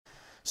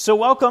So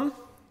welcome.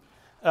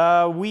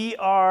 We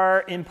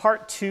are in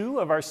part 2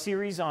 of our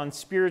series on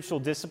spiritual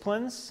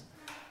disciplines.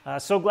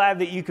 So glad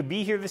that you could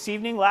be here this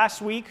evening.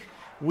 Last week,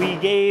 we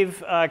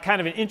gave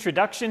kind of an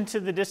introduction to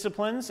the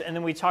disciplines, and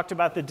then we talked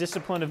about the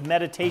discipline of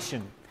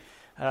meditation.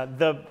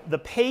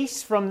 The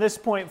pace from this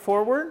point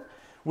forward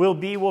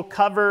we'll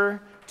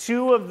cover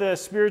 2 of the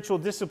spiritual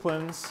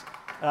disciplines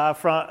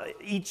from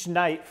each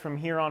night from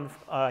here on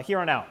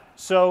out.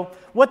 So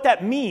what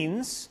that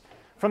means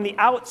from the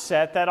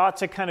outset, that ought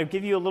to kind of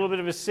give you a little bit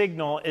of a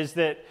signal, is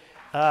that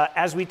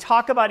as we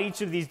talk about each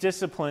of these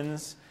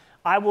disciplines,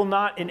 I will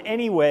not in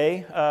any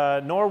way,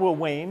 nor will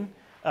Wayne,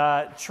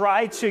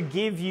 try to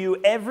give you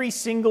every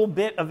single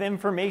bit of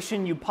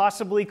information you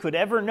possibly could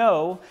ever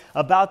know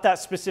about that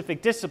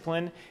specific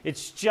discipline.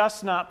 It's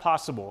just not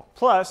possible.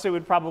 Plus, it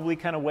would probably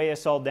kind of weigh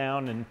us all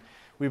down, and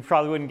we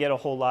probably wouldn't get a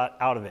whole lot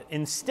out of it.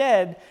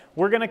 Instead,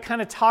 we're going to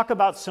kind of talk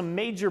about some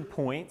major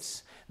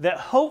points that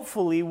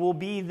hopefully will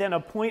be then a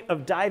point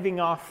of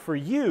diving off for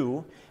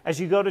you as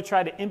you go to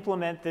try to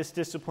implement this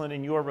discipline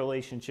in your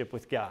relationship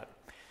with God.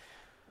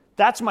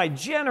 That's my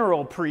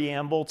general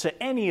preamble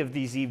to any of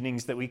these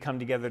evenings that we come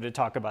together to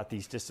talk about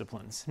these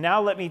disciplines. Now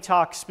let me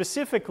talk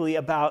specifically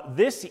about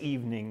this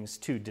evening's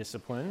 2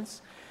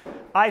 disciplines.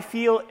 I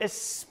feel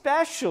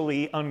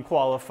especially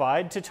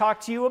unqualified to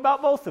talk to you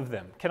about both of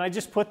them. Can I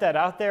just put that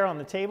out there on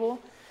the table?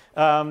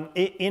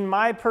 In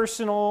my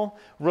personal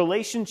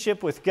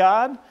relationship with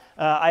God,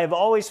 I have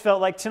always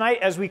felt like tonight,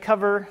 as we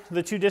cover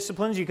the 2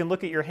 disciplines, you can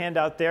look at your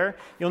handout there,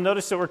 you'll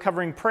notice that we're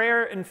covering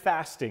prayer and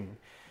fasting.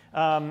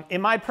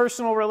 In my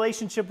personal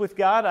relationship with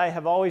God, I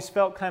have always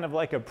felt kind of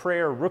like a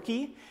prayer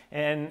rookie,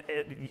 and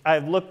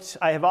I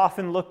have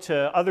often looked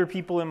to other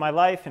people in my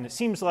life, and it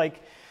seems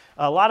like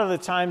a lot of the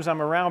times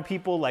I'm around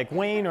people like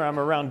Wayne or I'm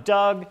around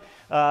Doug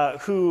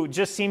who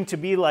just seem to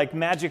be like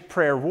magic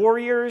prayer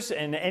warriors,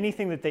 and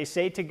anything that they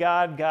say to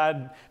God,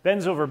 God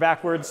bends over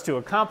backwards to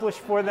accomplish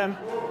for them.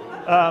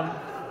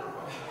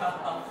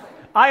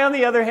 I, on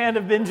the other hand,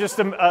 have been just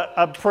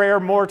a prayer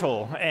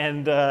mortal,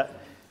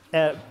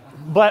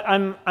 but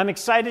I'm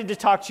excited to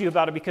talk to you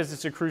about it because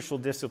it's a crucial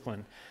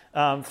discipline.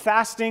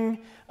 Fasting,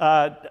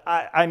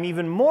 I'm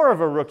even more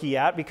of a rookie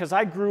at because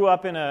I grew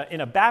up in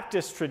a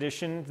Baptist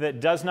tradition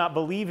that does not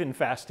believe in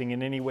fasting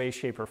in any way,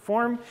 shape, or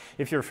form.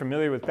 If you're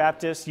familiar with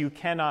Baptists, you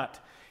cannot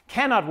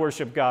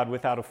worship God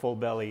without a full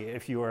belly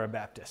if you are a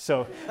Baptist.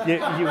 So,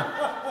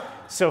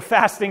 so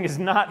fasting is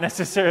not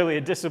necessarily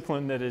a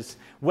discipline that is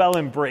well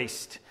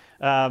embraced.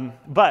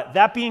 But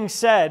that being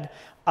said,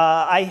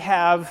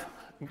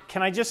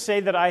 can I just say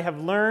that I have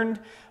learned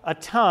a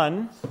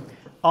ton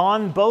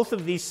on both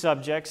of these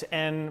subjects,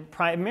 and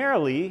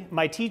primarily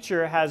my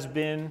teacher has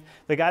been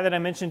the guy that I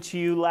mentioned to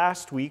you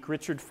last week,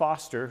 Richard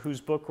Foster, whose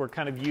book we're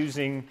kind of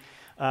using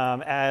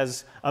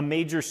as a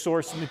major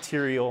source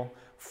material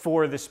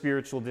for the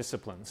spiritual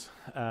disciplines.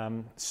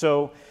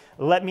 So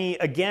let me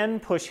again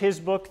push his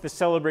book, The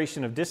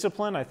Celebration of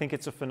Discipline. I think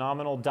it's a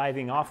phenomenal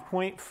diving off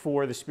point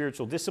for the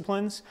spiritual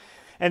disciplines.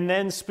 And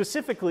then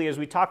specifically, as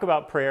we talk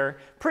about prayer,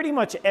 pretty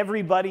much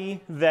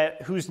everybody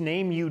whose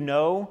name you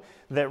know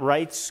that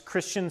writes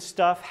Christian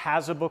stuff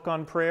has a book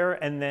on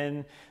prayer. And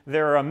then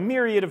there are a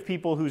myriad of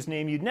people whose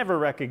name you'd never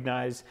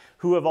recognize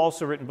who have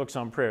also written books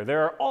on prayer.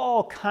 There are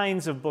all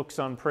kinds of books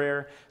on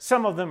prayer.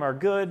 Some of them are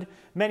good.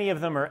 Many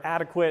of them are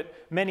adequate.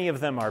 Many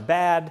of them are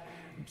bad.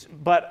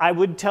 But I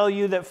would tell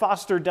you that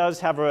Foster does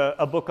have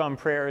a book on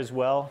prayer as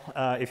well,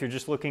 if you're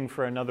just looking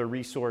for another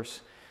resource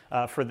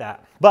for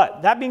that.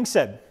 But that being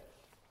said,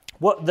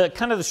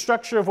 the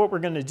structure of what we're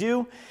going to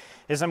do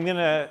is I'm going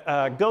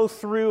to go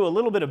through a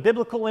little bit of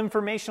biblical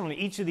information on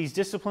each of these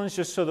disciplines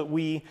just so that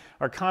we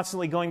are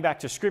constantly going back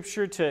to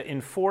Scripture to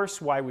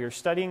enforce why we are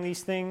studying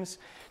these things.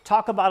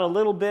 Talk about a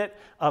little bit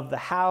of the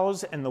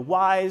hows and the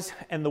whys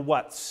and the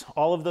whats.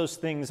 All of those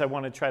things I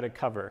want to try to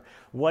cover.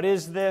 What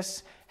is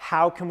this?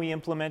 How can we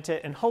implement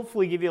it? And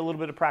hopefully give you a little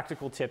bit of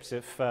practical tips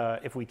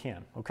if we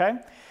can. Okay?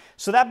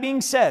 So that being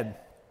said,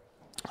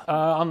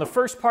 on the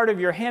first part of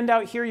your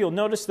handout here, you'll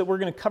notice that we're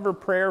going to cover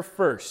prayer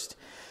first.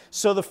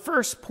 So the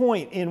first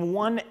point in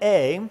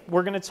 1A,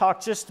 we're going to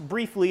talk just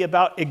briefly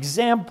about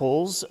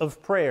examples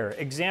of prayer.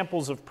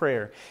 Examples of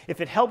prayer.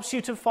 If it helps you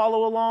to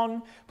follow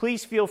along,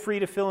 please feel free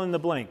to fill in the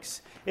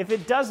blanks. If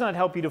it does not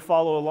help you to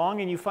follow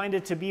along and you find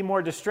it to be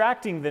more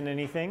distracting than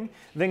anything,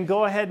 then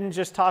go ahead and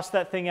just toss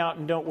that thing out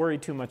and don't worry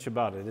too much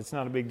about it. It's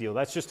not a big deal.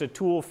 That's just a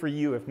tool for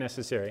you if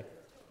necessary.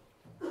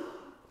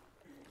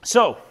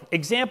 So,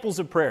 examples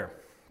of prayer.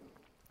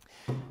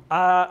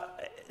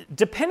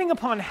 Depending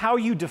upon how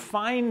you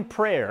define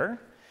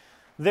prayer,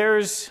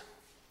 there's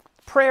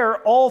prayer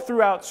all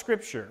throughout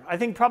Scripture. I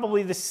think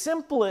probably the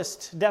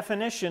simplest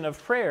definition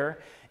of prayer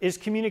is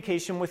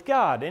communication with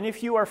God. And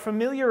if you are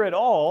familiar at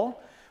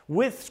all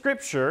with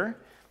Scripture,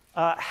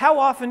 how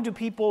often do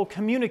people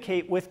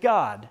communicate with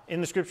God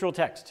in the scriptural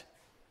text?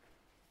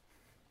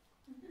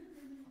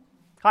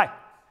 Hi.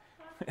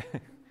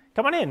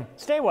 Come on in.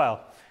 Stay a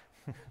while.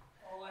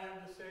 All I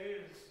have to say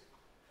is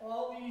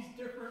all these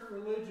different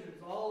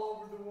religions all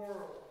over the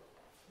world,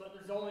 but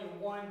there's only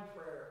one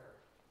prayer.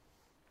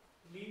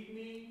 lead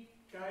me,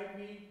 guide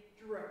me,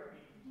 direct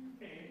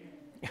me.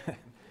 Amen.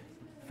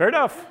 Fair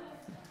enough.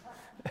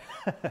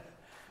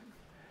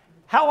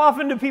 How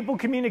often do people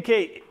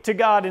communicate to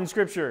God in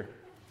Scripture?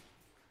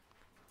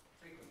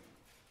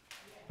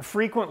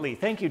 Frequently.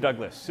 Thank you,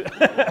 Douglas.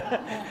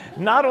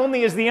 Not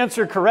only is the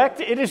answer correct,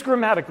 it is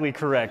grammatically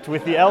correct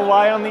with the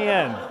ly on the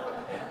end.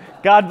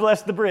 God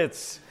bless the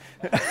Brits.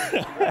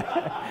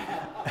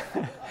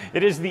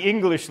 It is the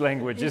English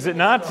language, is it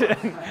not?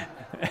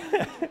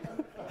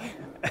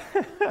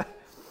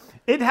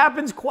 It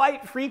happens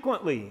quite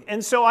frequently.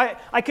 And so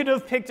I could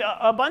have picked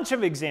a bunch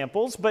of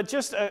examples, but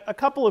just a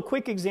couple of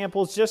quick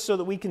examples just so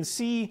that we can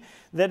see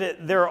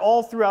that they're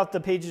all throughout the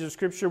pages of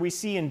Scripture. We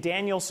see in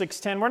Daniel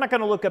 6:10. We're not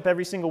going to look up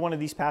every single one of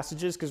these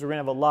passages because we're going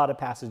to have a lot of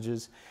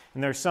passages,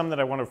 and there's some that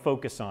I want to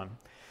focus on.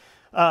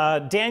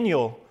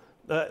 Daniel,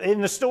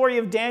 in the story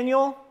of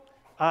Daniel,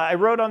 I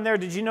wrote on there,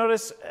 did you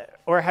notice,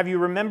 or have you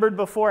remembered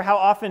before how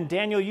often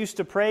Daniel used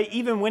to pray,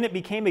 even when it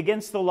became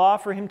against the law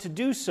for him to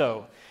do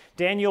so?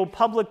 Daniel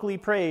publicly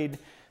prayed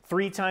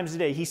 3 times a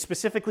day. He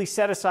specifically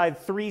set aside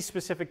 3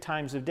 specific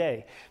times a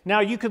day. Now,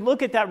 you could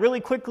look at that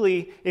really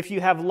quickly if you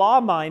have law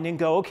mind and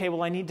go, okay,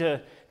 well, I need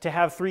to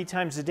have 3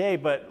 times a day,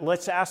 but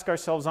let's ask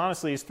ourselves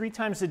honestly, is 3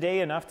 times a day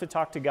enough to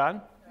talk to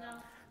God?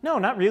 No,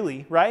 not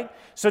really, right?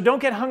 So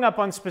don't get hung up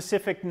on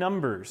specific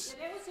numbers.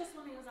 It was just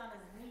when he was on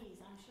his knees.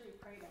 I'm sure he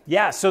prayed.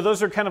 Yeah, so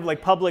those are kind of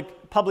like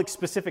public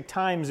specific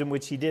times in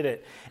which he did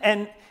it.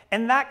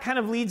 And that kind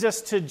of leads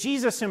us to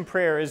Jesus in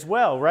prayer as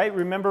well, right?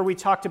 Remember we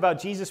talked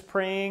about Jesus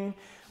praying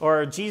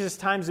or Jesus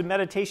times of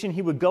meditation.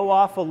 He would go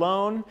off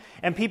alone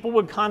and people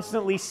would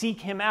constantly seek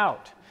him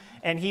out.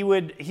 And he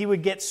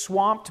would get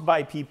swamped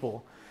by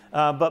people.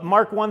 But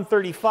Mark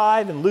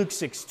 1:35 and Luke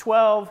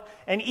 6:12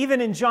 and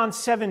even in John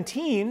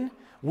 17,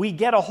 we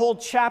get a whole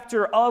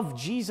chapter of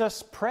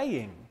Jesus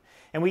praying.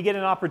 And we get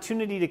an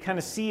opportunity to kind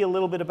of see a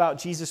little bit about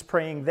Jesus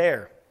praying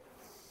there.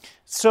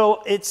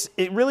 So it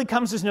really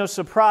comes as no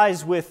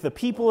surprise with the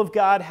people of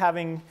God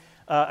having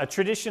a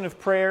tradition of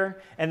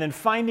prayer and then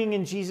finding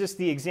in Jesus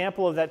the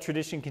example of that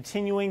tradition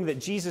continuing, that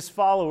Jesus'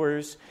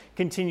 followers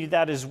continued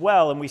that as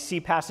well. And we see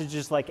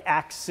passages like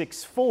Acts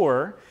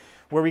 6:4,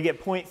 where we get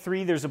point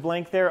 3, there's a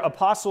blank there.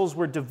 Apostles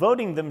were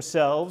devoting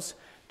themselves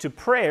to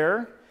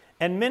prayer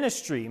and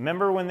ministry.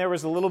 Remember when there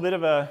was a little bit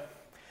of a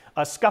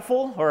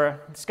scuffle, or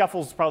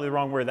scuffle is probably the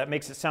wrong word. That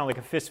makes it sound like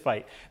a fist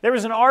fight. There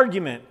was an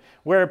argument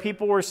where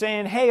people were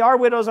saying, hey, our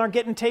widows aren't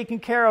getting taken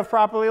care of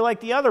properly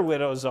like the other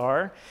widows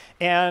are.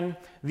 And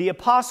the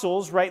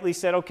apostles rightly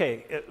said,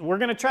 okay, we're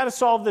going to try to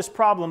solve this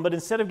problem, but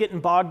instead of getting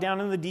bogged down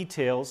in the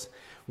details,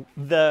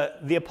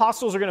 the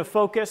apostles are going to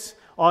focus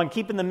on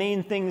keeping the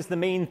main things the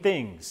main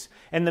things.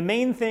 And the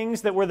main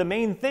things that were the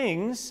main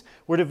things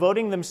were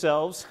devoting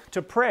themselves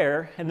to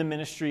prayer and the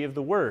ministry of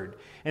the word.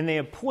 And they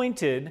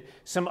appointed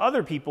some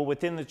other people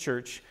within the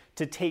church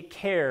to take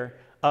care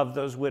of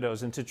those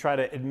widows and to try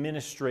to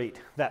administrate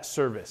that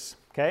service.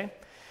 Okay?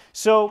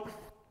 So,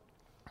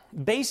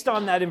 based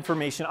on that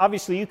information,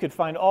 obviously you could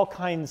find all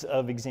kinds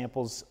of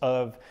examples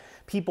of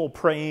people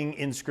praying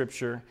in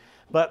Scripture.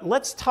 But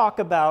let's talk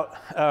about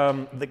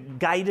the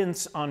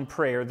guidance on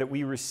prayer that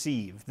we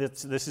receive.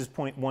 This is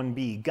point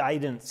 1b,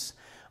 guidance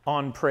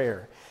on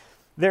prayer.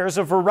 There's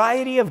a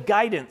variety of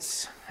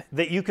guidance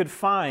that you could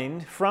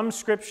find from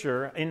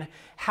Scripture in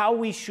how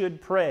we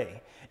should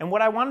pray. And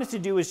what I wanted to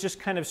do is just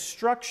kind of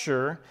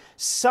structure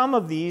some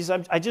of these.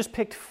 I just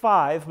picked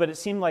 5, but it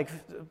seemed like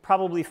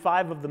probably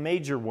 5 of the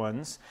major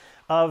ones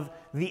of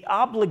the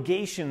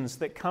obligations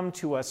that come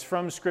to us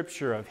from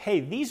Scripture of, hey,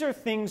 these are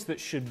things that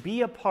should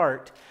be a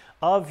part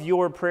of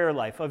your prayer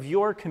life, of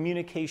your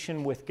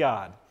communication with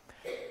God.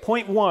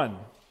 Point 1,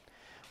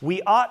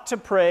 we ought to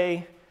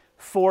pray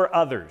for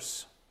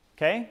others.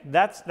 Okay?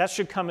 That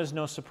should come as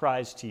no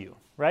surprise to you,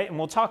 right? And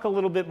we'll talk a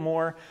little bit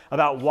more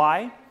about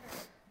why.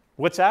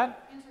 What's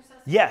that?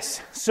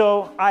 Yes.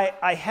 So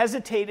I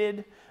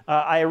hesitated.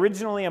 I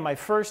originally, in my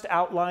first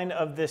outline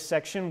of this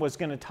section, was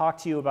going to talk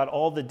to you about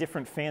all the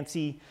different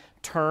fancy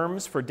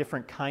terms for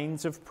different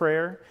kinds of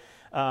prayer.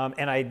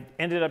 And I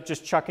ended up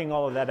just chucking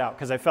all of that out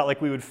because I felt like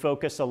we would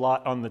focus a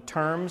lot on the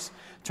terms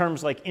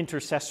like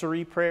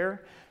intercessory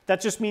prayer. That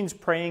just means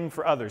praying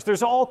for others.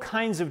 There's all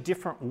kinds of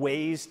different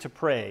ways to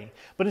pray.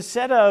 But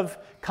instead of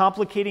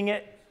complicating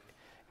it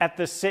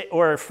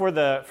for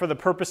the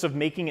purpose of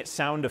making it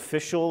sound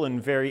official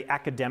and very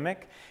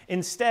academic,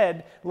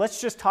 instead,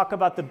 let's just talk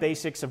about the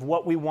basics of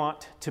what we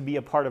want to be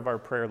a part of our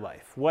prayer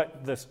life.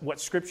 What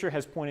Scripture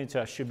has pointed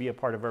to us should be a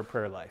part of our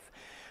prayer life.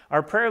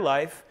 Our prayer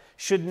life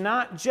should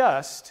not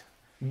just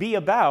be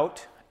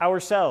about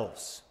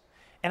ourselves.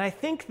 And I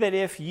think that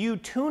if you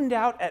tuned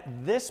out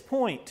at this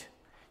point,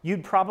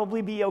 you'd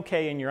probably be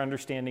okay in your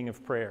understanding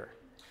of prayer.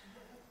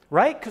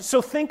 Right? So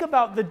think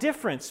about the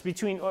difference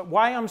between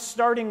why I'm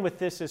starting with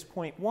this as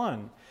point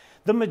 1.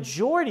 The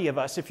majority of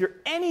us, if you're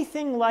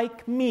anything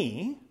like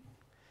me,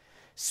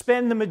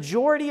 spend the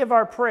majority of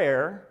our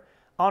prayer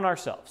on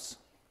ourselves.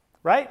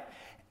 Right?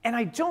 And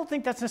I don't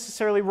think that's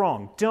necessarily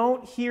wrong.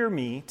 Don't hear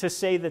me to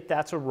say that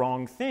that's a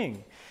wrong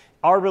thing.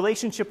 Our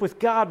relationship with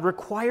God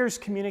requires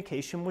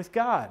communication with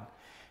God.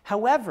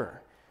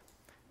 However,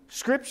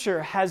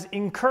 Scripture has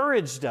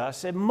encouraged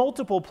us at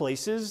multiple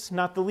places,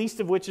 not the least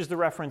of which is the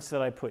reference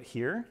that I put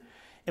here,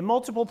 in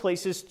multiple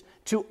places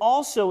to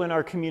also in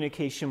our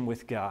communication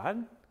with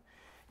God,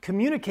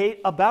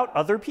 communicate about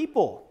other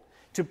people,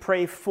 to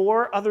pray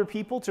for other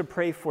people, to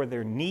pray for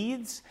their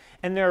needs,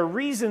 and there are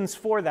reasons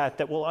for that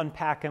that we'll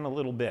unpack in a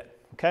little bit,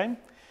 okay?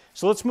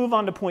 So let's move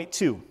on to point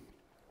 2.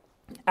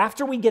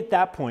 After we get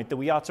that point, that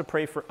we ought to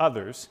pray for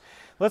others,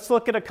 let's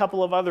look at a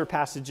couple of other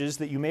passages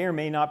that you may or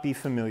may not be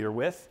familiar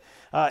with.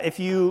 If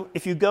you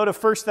go to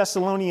 1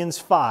 Thessalonians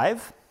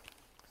 5,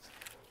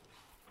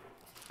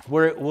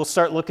 where we'll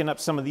start looking up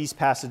some of these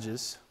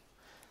passages.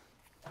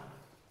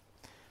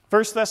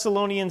 1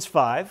 Thessalonians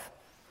 5.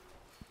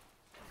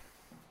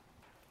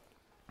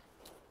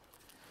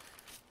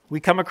 We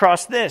come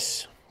across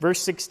this, verse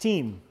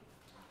 16.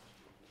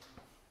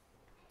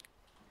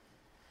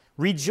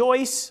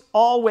 Rejoice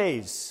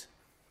always.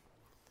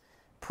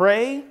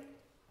 Pray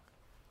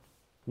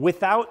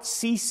without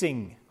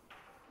ceasing.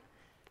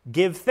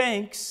 Give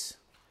thanks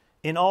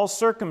in all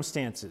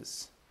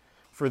circumstances,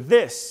 for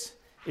this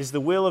is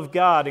the will of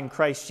God in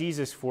Christ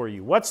Jesus for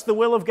you. What's the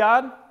will of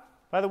God,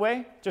 by the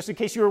way? Just in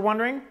case you were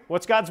wondering,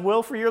 what's God's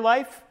will for your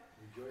life?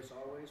 Rejoice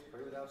always,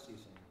 pray without ceasing,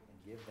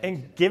 and give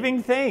thanks. And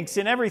giving thanks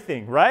in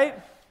everything,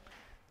 right?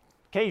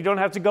 Okay, you don't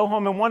have to go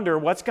home and wonder,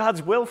 what's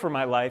God's will for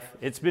my life?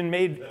 It's been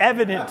made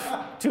evident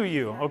to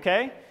you,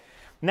 okay?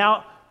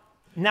 Now,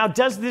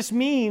 does this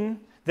mean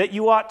that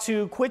you ought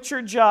to quit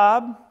your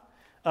job,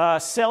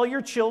 sell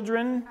your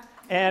children,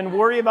 and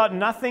worry about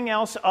nothing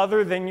else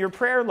other than your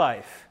prayer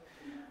life?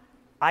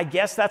 I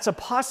guess that's a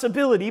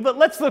possibility, but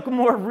let's look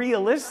more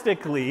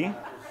realistically.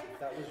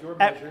 That was your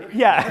measure.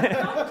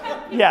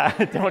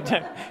 Yeah.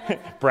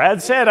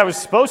 Brad said I was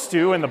supposed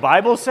to, and the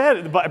Bible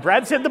said,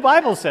 Brad said the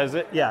Bible says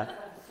it, yeah.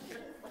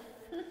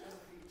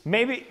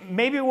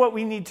 Maybe what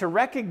we need to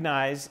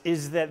recognize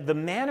is that the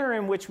manner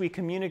in which we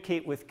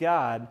communicate with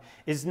God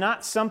is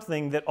not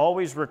something that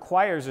always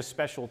requires a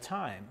special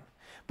time,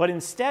 but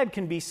instead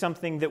can be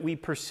something that we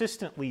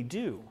persistently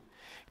do,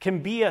 can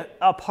be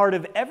a part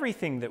of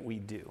everything that we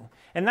do.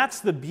 And that's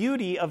the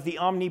beauty of the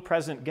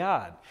omnipresent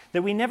God,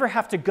 that we never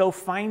have to go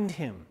find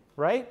him,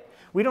 right?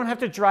 We don't have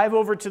to drive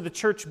over to the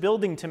church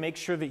building to make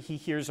sure that he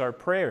hears our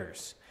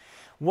prayers.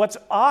 What's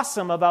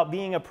awesome about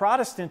being a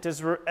Protestant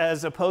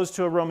as opposed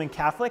to a Roman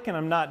Catholic, and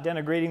I'm not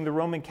denigrating the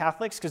Roman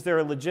Catholics because there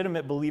are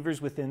legitimate believers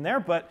within there,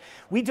 but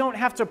we don't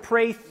have to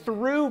pray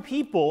through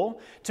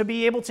people to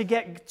be able to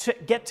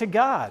get to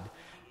God.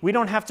 We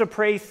don't have to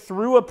pray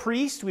through a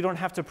priest. We don't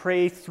have to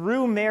pray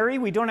through Mary.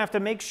 We don't have to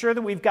make sure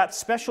that we've got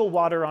special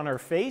water on our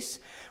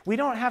face. We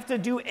don't have to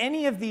do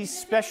any of these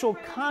special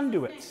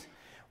conduits.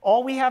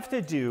 All we have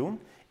to do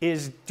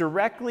is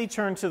directly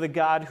turn to the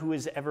God who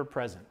is ever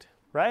present,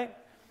 right?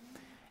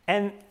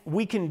 And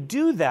we can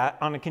do that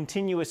on a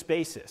continuous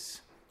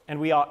basis, and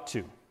we ought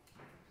to.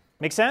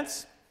 Make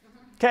sense?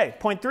 Okay,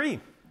 point 3.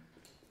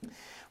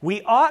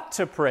 We ought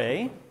to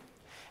pray,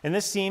 and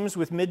this seems,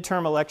 with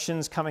midterm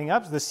elections coming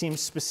up, this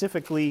seems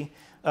specifically,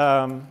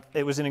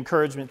 it was an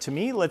encouragement to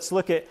me. Let's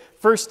look at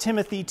 1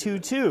 Timothy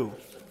 2:2.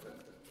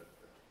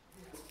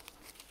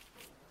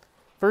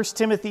 1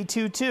 Timothy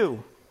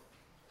 2:2.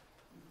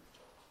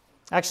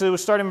 Actually, we'll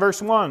start in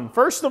verse 1.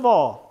 First of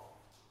all,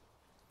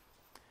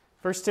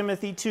 1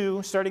 Timothy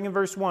 2, starting in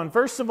verse 1.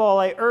 First of all,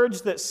 I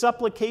urge that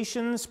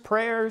supplications,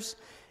 prayers,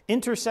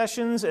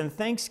 intercessions, and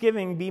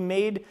thanksgiving be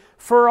made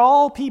for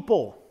all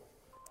people,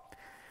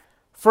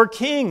 for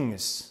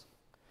kings,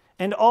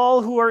 and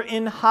all who are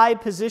in high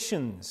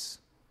positions,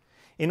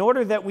 in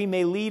order that we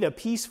may lead a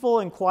peaceful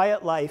and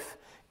quiet life,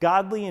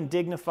 godly and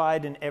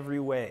dignified in every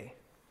way.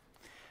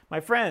 My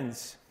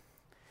friends,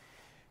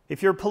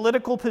 if your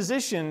political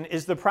position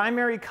is the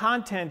primary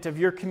content of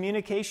your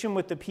communication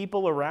with the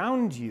people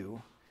around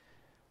you,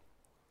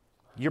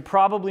 you're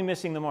probably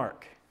missing the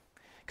mark,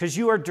 because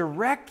you are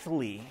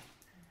directly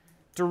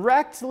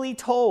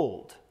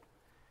told,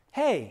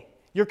 hey,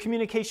 your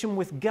communication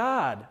with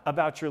God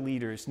about your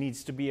leaders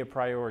needs to be a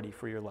priority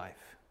for your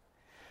life.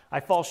 I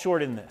fall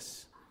short in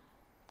this.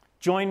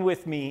 Join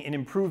with me in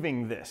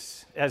improving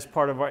this as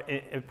part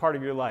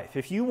of your life.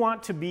 If you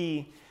want to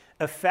be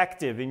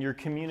effective in your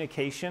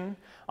communication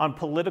on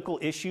political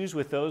issues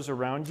with those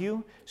around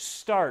you,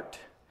 start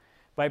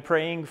by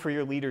praying for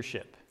your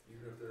leadership.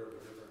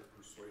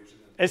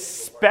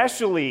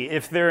 Especially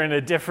if they're in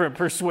a different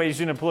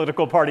persuasion and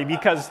political party,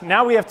 because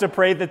now we have to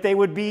pray that they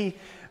would be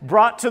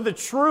brought to the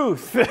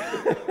truth.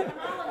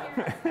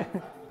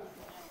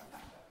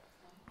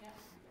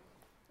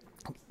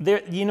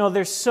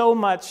 There's so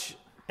much,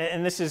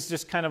 and this is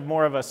just kind of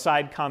more of a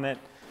side comment,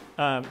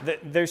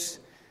 there's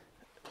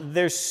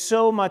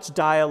so much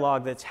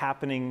dialogue that's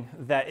happening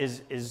that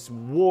is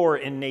war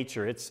in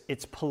nature.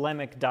 It's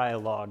polemic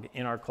dialogue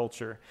in our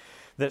culture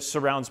that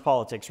surrounds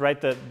politics, right?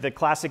 The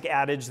classic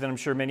adage that I'm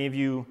sure many of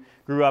you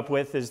grew up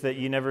with is that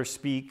you never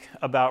speak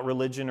about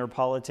religion or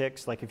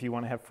politics, like if you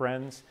want to have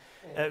friends.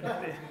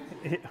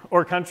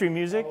 Or country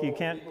music, you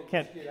can't.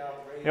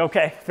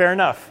 Okay, fair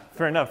enough.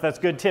 That's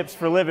good tips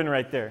for living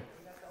right there.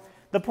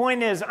 The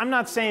point is, I'm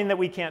not saying that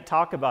we can't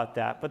talk about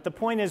that, but the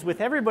point is,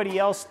 with everybody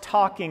else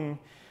talking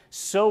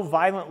so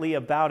violently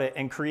about it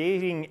and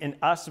creating an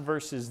us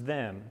versus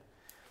them,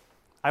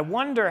 I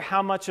wonder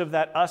how much of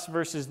that us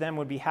versus them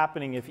would be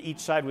happening if each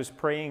side was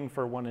praying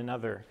for one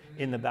another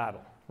in the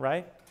battle,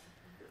 right?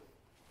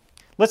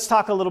 Let's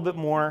talk a little bit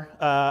more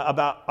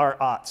about our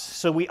oughts.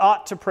 So we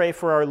ought to pray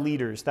for our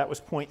leaders. That was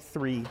point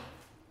 3.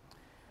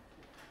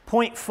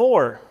 Point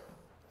 4,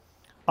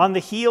 on the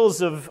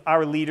heels of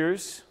our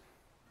leaders,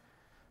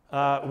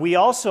 we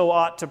also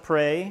ought to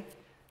pray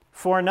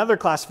for another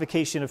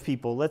classification of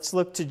people. Let's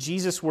look to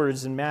Jesus'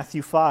 words in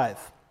Matthew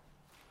 5.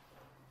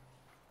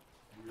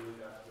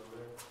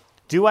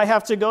 Do I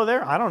have to go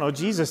there? I don't know.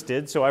 Jesus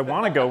did, so I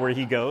want to go where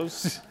he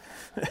goes.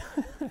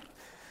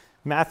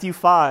 Matthew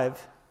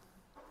 5,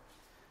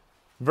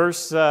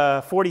 verse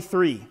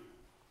 43.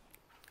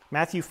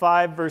 Matthew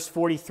 5, verse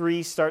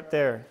 43, start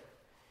there.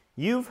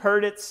 You've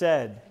heard it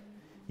said,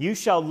 you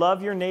shall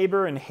love your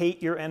neighbor and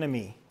hate your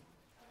enemy.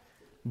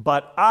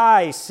 But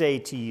I say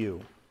to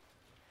you,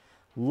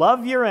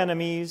 love your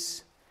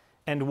enemies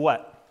and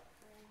what?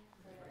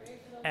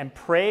 And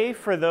pray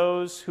for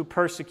those who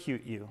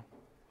persecute you.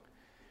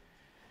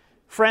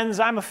 Friends,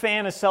 I'm a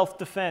fan of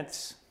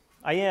self-defense.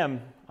 I am.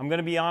 I'm going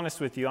to be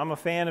honest with you. I'm a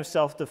fan of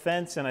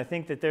self-defense, and I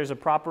think that there's a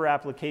proper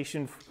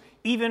application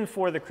even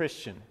for the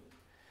Christian.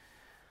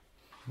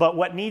 But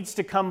what needs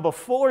to come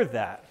before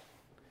that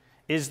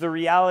is the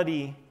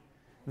reality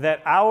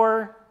that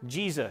our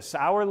Jesus,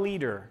 our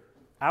leader,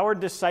 our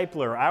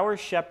discipler, our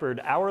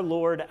shepherd, our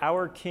Lord,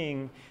 our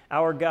King,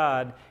 our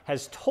God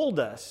has told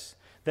us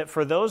that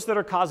for those that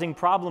are causing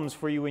problems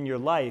for you in your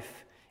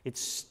life, it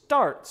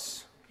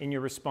starts in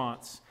your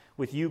response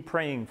with you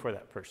praying for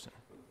that person.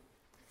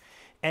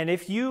 And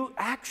if you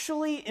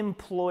actually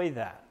employ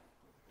that,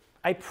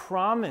 I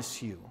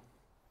promise you,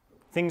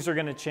 things are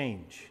going to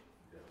change.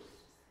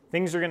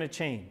 Things are going to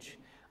change.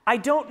 I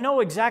don't know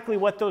exactly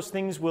what those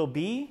things will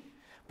be,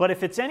 but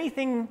if it's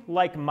anything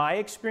like my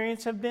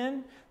experience have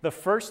been, the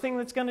first thing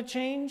that's going to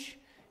change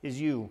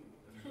is you,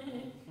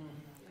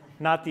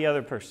 not the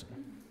other person.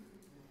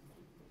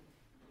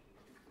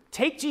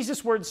 Take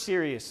Jesus' words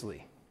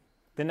seriously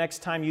the next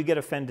time you get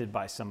offended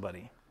by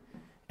somebody,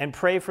 and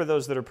pray for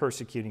those that are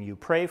persecuting you.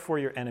 Pray for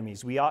your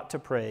enemies. We ought to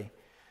pray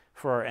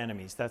for our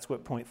enemies. That's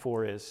what point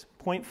 4 is.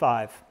 Point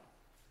 5.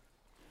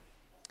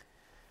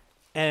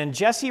 And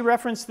Jesse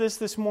referenced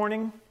this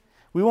morning.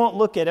 We won't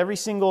look at every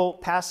single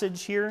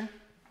passage here,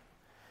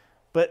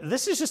 but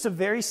this is just a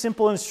very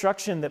simple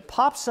instruction that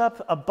pops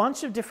up a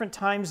bunch of different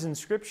times in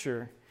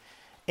Scripture.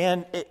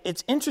 And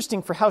it's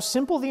interesting for how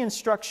simple the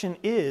instruction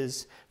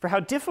is, for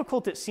how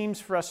difficult it seems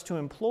for us to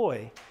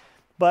employ.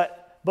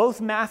 But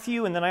both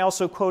Matthew, and then I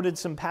also quoted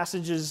some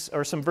passages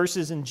or some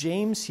verses in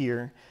James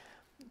here,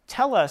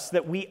 tell us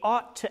that we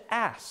ought to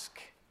ask.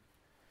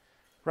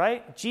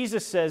 Right?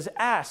 Jesus says,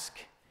 ask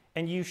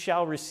and you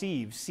shall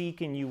receive.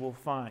 Seek and you will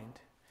find.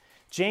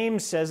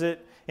 James says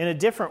it in a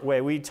different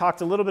way. We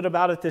talked a little bit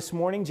about it this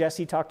morning.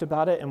 Jesse talked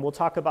about it, and we'll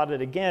talk about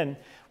it again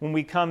when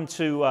we come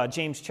to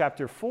James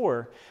chapter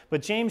 4.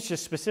 But James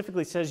just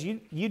specifically says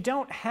you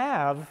don't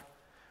have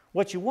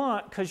what you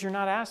want because you're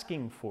not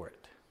asking for it.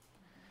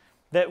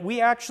 That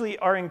we actually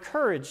are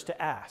encouraged to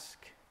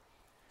ask.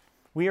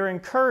 We are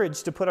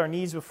encouraged to put our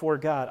needs before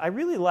God. I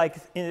really like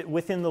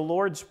within the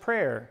Lord's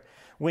Prayer,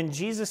 when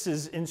Jesus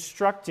is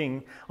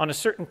instructing on a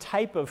certain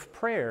type of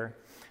prayer,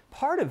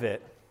 part of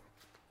it,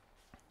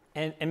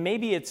 and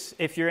maybe it's,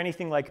 if you're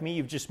anything like me,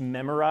 you've just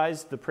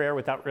memorized the prayer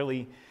without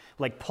really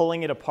like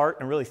pulling it apart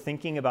and really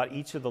thinking about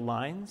each of the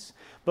lines.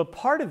 But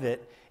part of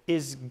it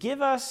is,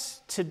 give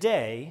us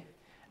today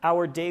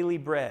our daily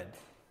bread.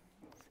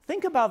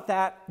 Think about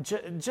that,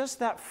 just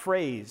that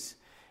phrase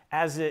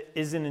as it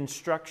is an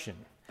instruction.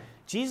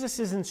 Jesus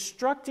is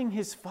instructing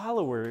his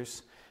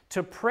followers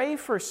to pray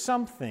for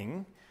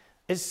something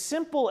as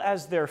simple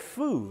as their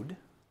food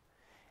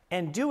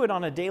and do it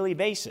on a daily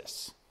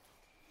basis.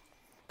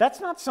 That's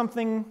not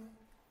something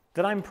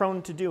that I'm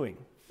prone to doing.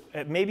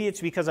 Maybe it's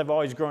because I've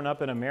always grown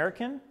up an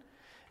American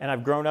and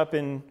I've grown up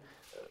in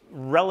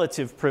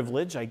relative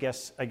privilege, I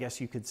guess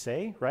you could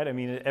say, right? I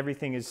mean,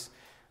 everything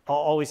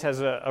always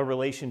has a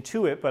relation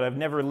to it, but I've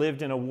never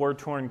lived in a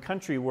war-torn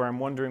country where I'm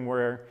wondering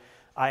where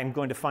I'm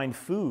going to find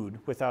food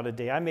without a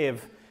day. I may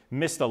have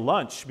missed a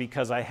lunch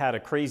because I had a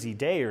crazy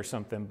day or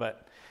something,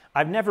 but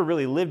I've never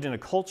really lived in a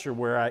culture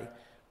where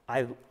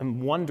I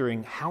am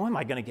wondering, how am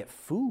I going to get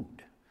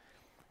food?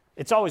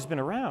 It's always been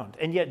around.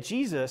 And yet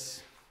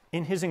Jesus,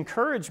 in his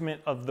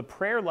encouragement of the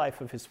prayer life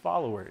of his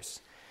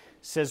followers,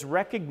 says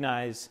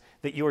recognize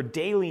that your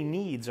daily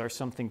needs are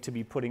something to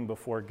be putting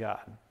before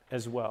God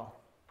as well.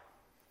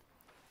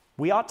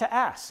 We ought to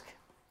ask.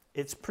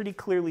 It's pretty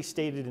clearly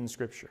stated in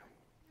Scripture.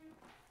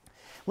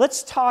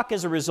 Let's talk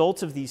as a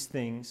result of these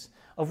things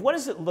of what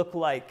does it look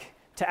like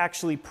to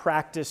actually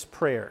practice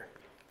prayer.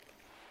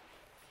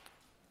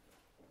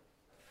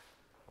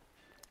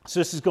 So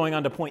this is going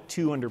on to point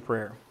 2 under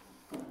prayer.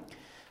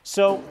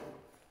 So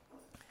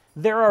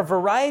there are a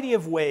variety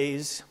of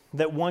ways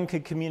that one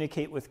could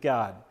communicate with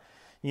God.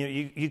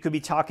 You could be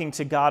talking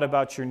to God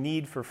about your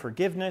need for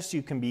forgiveness.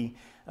 You can be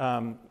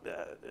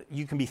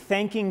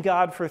thanking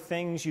God for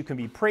things. You can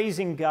be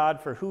praising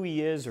God for who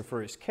He is or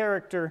for His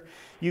character.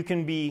 You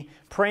can be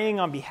praying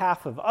on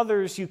behalf of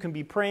others. You can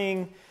be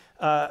praying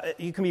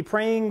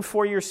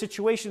for your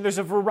situation. There's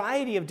a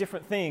variety of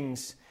different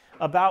things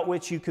about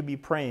which you could be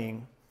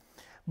praying.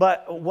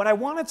 But what I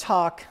want to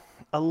talk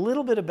a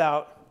little bit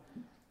about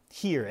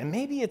here, and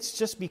maybe it's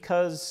just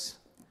because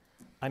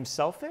I'm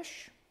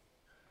selfish.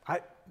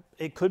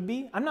 It could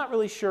be. I'm not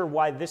really sure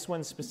why this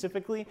one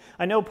specifically.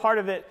 I know part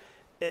of it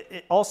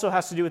also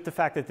has to do with the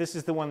fact that this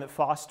is the one that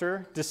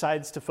Foster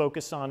decides to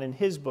focus on in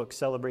his book,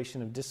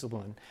 Celebration of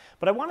Discipline.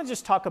 But I want to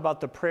just talk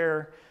about the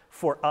prayer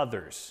for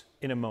others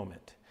in a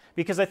moment,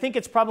 because I think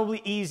it's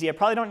probably easy. I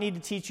probably don't need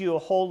to teach you a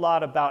whole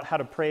lot about how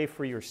to pray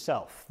for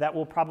yourself. That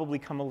will probably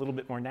come a little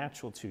bit more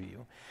natural to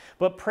you.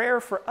 But prayer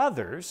for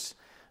others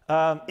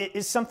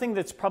is something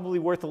that's probably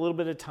worth a little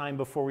bit of time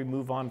before we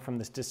move on from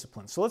this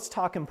discipline. So let's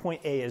talk in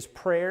point A as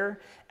prayer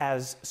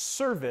as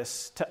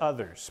service to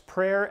others.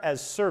 Prayer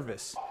as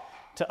service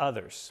to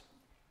others.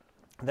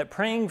 That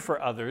praying for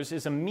others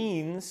is a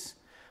means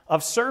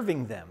of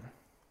serving them.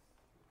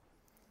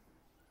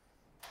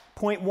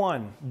 Point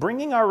 1,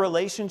 bringing our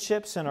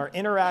relationships and our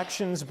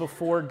interactions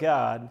before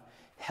God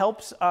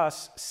helps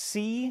us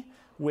see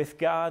with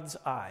God's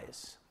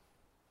eyes.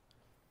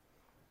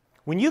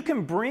 When you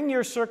can bring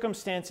your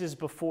circumstances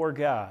before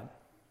God,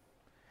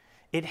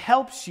 it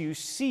helps you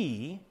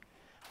see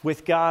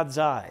with God's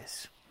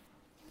eyes.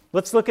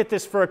 Let's look at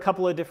this for a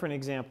couple of different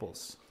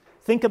examples.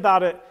 Think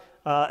about it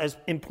as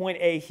in point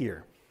A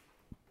here.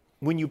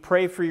 When you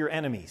pray for your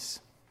enemies.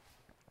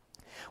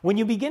 When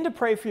you begin to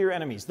pray for your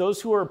enemies,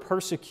 those who are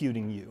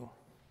persecuting you,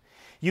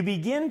 you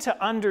begin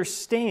to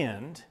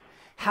understand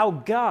how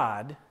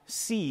God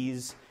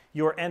sees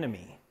your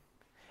enemy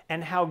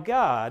and how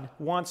God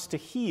wants to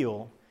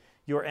heal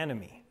your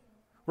enemy,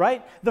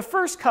 right? The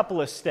first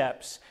couple of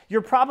steps,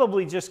 you're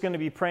probably just going to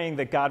be praying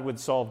that God would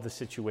solve the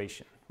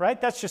situation, right?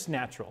 That's just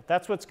natural.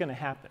 That's what's going to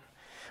happen.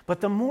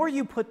 But the more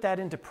you put that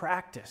into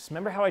practice,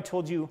 remember how I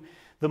told you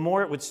the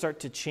more it would start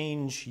to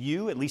change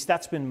you? At least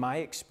that's been my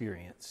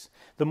experience.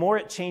 The more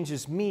it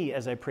changes me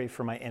as I pray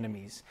for my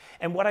enemies.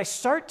 And what I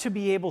start to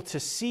be able to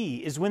see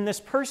is when this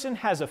person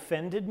has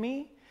offended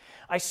me,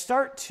 I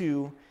start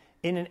to,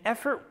 in an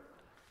effort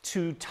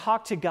to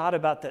talk to God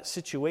about that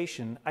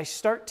situation, I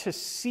start to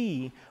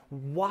see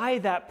why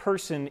that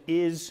person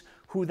is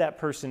who that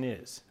person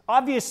is.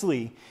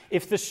 Obviously,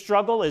 if the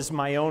struggle is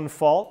my own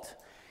fault,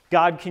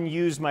 God can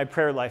use my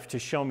prayer life to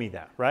show me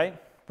that, right?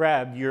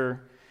 Brad,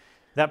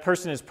 that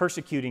person is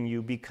persecuting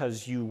you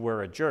because you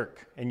were a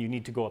jerk and you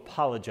need to go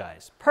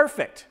apologize.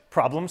 Perfect.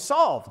 Problem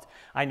solved.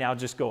 I now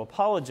just go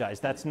apologize.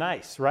 That's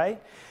nice,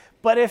 right?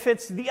 But if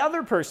it's the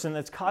other person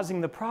that's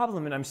causing the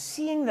problem and I'm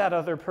seeing that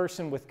other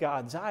person with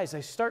God's eyes,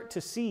 I start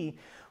to see,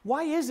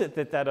 why is it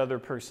that that other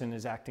person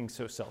is acting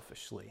so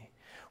selfishly?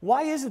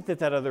 Why is it that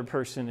that other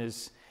person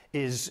is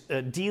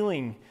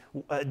dealing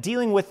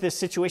with this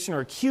situation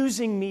or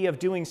accusing me of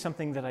doing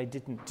something that I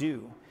didn't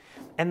do?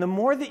 And the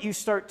more that you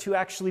start to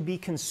actually be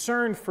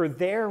concerned for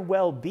their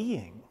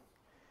well-being,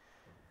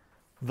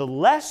 the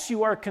less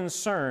you are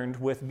concerned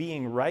with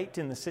being right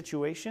in the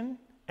situation,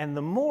 and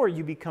the more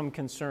you become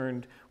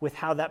concerned with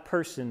how that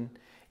person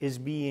is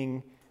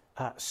being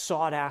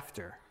sought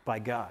after by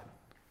God.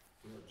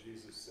 You know,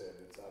 Jesus said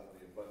it's out of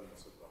the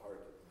abundance of the heart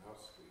that the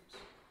mouth speaks.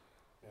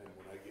 And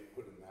when I get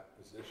put in that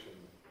position,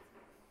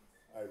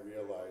 I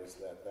realize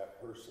that that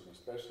person,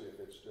 especially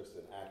if it's just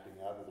an acting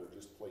out of it or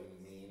just plain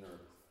mean or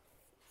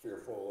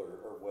fearful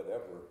or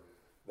whatever,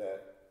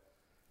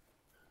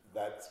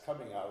 that's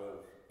coming out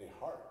of a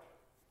heart.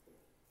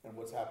 And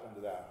what's happened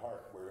to that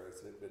heart? Where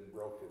has it been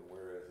broken?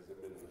 Where has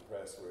it been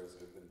depressed? Where has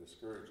it been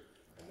discouraged?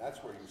 And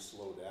that's where you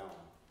slow down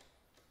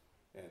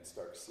and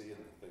start seeing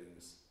the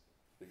things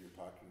that you're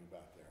talking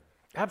about there.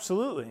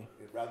 Absolutely.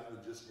 Rather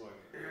than just going,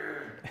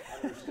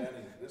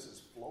 understanding this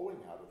is flowing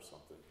out of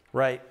something.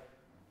 Right.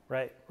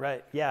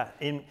 Yeah.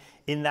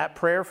 In that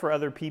prayer for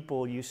other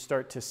people, you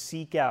start to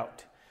seek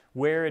out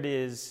where it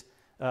is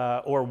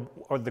or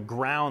the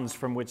grounds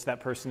from which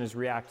that person is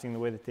reacting the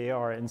way that they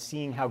are, and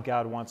seeing how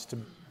God wants to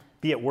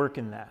be at work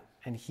in that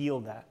and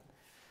heal that.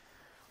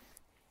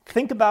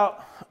 Think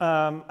about,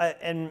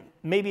 and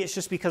maybe it's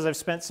just because I've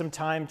spent some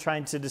time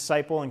trying to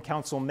disciple and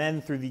counsel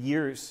men through the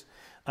years,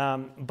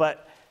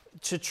 but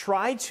to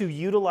try to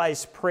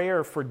utilize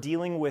prayer for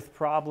dealing with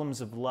problems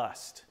of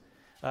lust.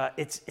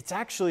 it's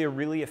actually a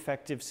really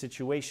effective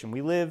situation.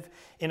 We live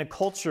in a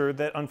culture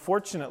that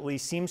unfortunately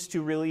seems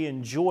to really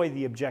enjoy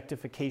the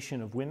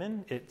objectification of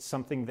women. It's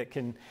something that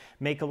can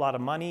make a lot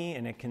of money,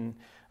 and it can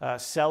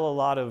sell a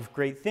lot of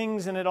great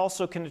things, and it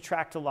also can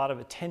attract a lot of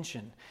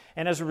attention.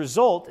 And as a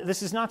result,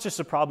 this is not just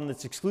a problem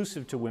that's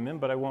exclusive to women,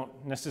 but I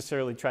won't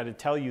necessarily try to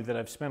tell you that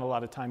I've spent a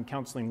lot of time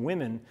counseling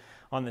women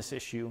on this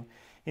issue.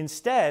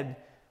 Instead,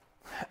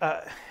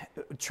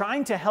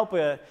 trying to help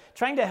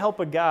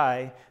a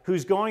guy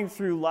who's going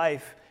through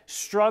life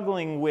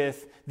struggling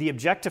with the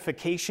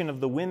objectification of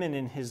the women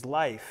in his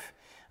life,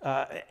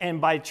 and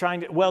by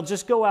trying to,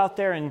 just go out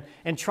there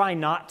and try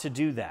not to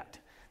do that.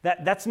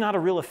 That's not a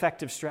real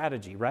effective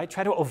strategy, right?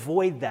 Try to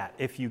avoid that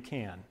if you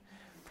can.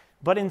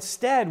 But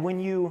instead, when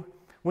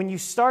you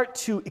start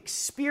to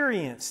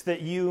experience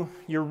that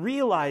you're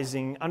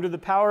realizing under the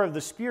power of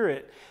the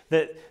Spirit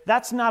that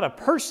that's not a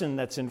person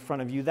that's in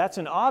front of you, that's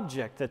an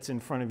object that's in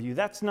front of you,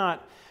 that's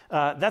not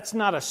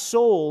a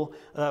soul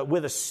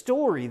with a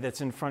story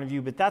that's in front of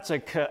you, but that's a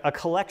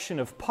collection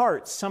of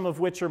parts, some of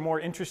which are more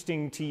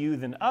interesting to you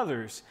than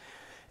others.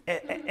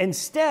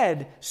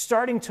 Instead,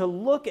 starting to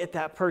look at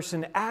that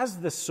person as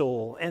the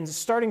soul and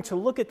starting to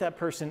look at that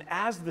person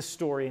as the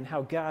story and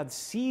how God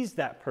sees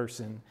that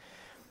person,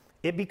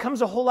 it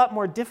becomes a whole lot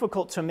more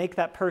difficult to make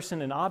that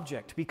person an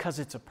object because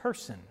it's a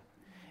person.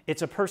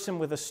 It's a person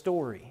with a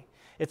story.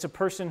 It's a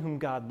person whom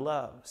God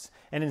loves.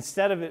 And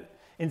instead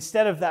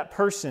of that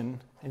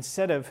person,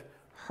 instead of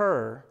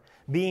her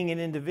being an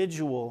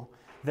individual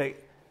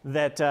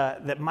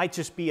that might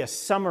just be a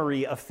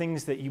summary of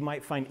things that you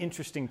might find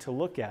interesting to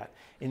look at,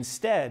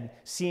 instead,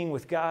 seeing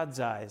with God's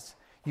eyes,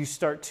 you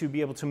start to be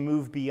able to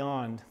move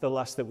beyond the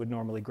lust that would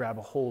normally grab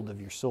a hold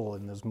of your soul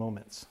in those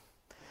moments.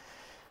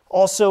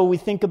 Also, we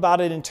think about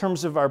it in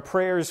terms of our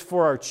prayers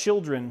for our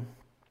children.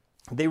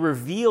 They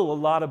reveal a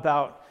lot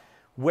about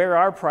where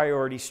our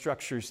priority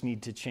structures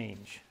need to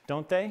change,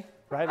 don't they?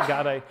 Right?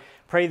 God, I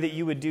pray that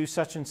you would do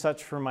such and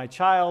such for my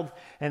child,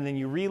 and then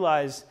you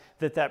realize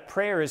that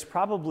prayer is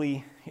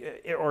probably,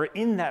 or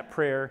in that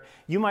prayer,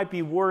 you might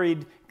be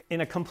worried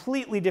in a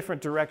completely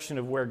different direction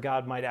of where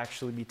God might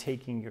actually be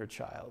taking your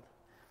child.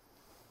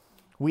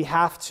 We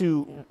have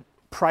to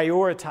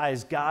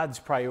prioritize God's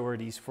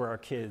priorities for our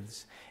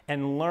kids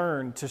and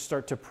learn to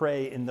start to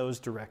pray in those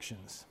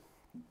directions.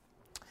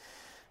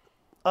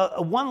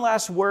 One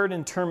last word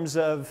in terms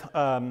of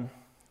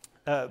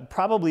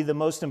probably the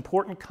most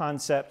important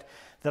concept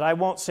that I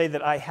won't say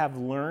that I have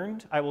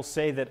learned, I will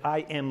say that I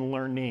am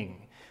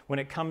learning when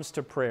it comes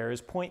to prayer is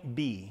point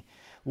B,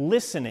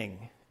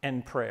 listening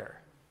and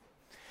prayer.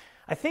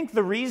 I think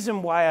the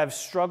reason why I've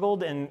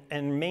struggled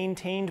and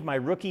maintained my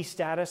rookie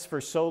status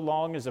for so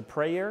long as a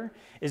prayer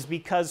is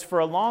because for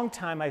a long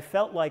time I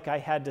felt like I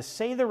had to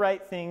say the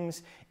right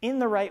things in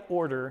the right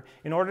order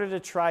in order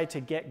to try to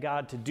get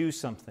God to do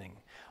something.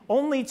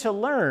 Only to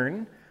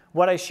learn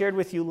what I shared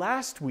with you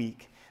last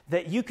week,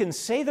 that you can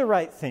say the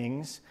right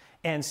things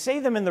and say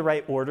them in the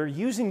right order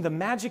using the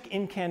magic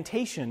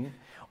incantation,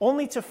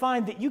 only to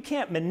find that you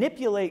can't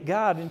manipulate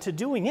God into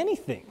doing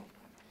anything.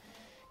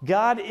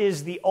 God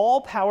is the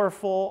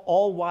all-powerful,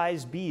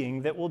 all-wise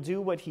being that will do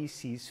what he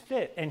sees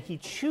fit, and he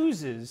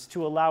chooses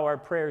to allow our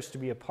prayers to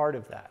be a part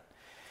of that.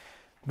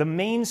 The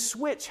main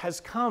switch has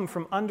come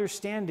from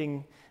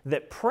understanding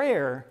that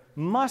prayer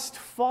must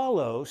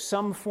follow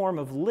some form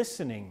of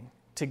listening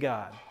to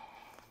God.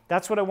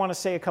 That's what I want to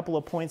say a couple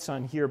of points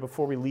on here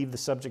before we leave the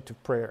subject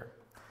of prayer.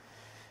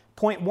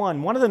 Point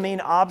one of the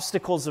main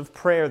obstacles of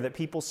prayer that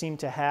people seem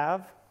to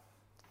have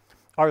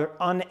are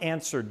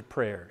unanswered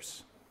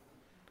prayers.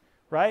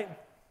 Right?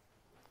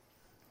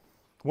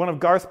 One of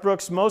Garth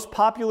Brooks' most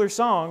popular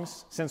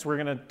songs, since we're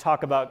going to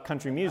talk about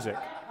country music,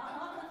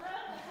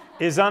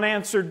 is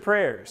Unanswered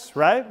Prayers,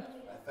 right?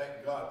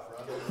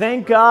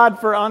 Thank God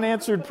for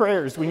unanswered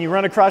prayers. When you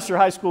run across your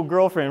high school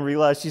girlfriend and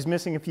realize she's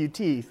missing a few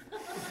teeth,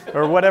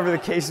 or whatever the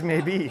case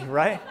may be,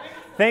 right?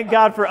 Thank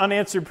God for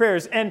unanswered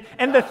prayers. And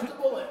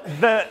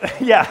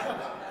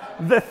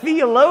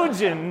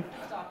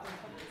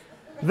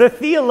the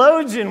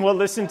theologian will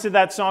listen to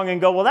that song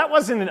and go, well, that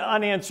wasn't an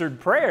unanswered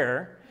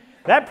prayer.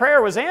 That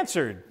prayer was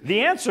answered.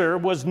 The answer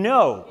was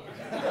no.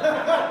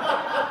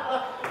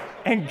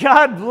 And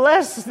God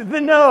bless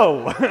the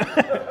no.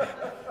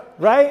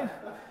 Right?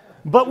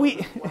 But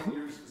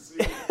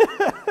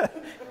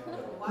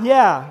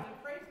yeah.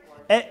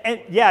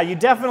 And you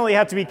definitely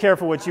have to be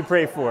careful what you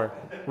pray for.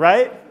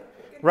 Right?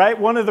 Right?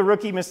 One of the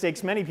rookie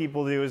mistakes many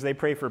people do is they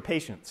pray for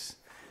patience.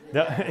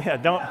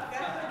 Don't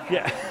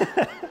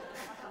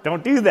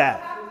do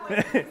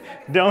that.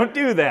 Don't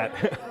do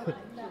that.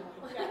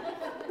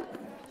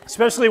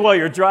 Especially while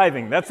you're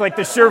driving. That's like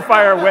the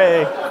surefire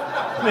way.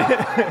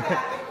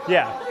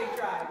 Yeah.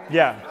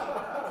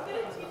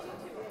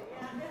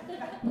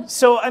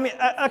 So, I mean,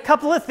 a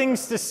couple of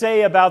things to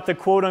say about the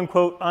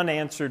quote-unquote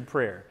unanswered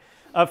prayer.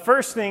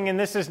 First thing, and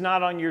this is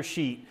not on your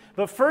sheet,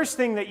 but first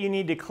thing that you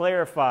need to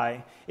clarify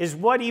is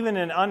what even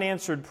an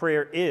unanswered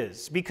prayer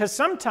is. Because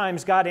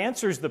sometimes God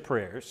answers the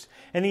prayers,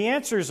 and the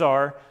answers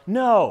are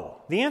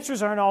no. The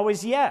answers aren't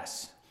always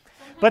yes.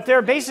 But there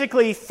are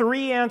basically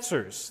three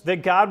answers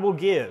that God will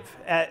give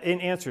in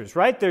answers,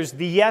 right? There's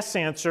the yes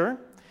answer,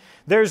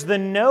 there's the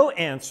no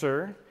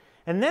answer,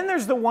 and then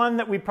there's the one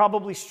that we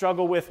probably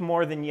struggle with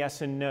more than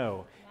yes and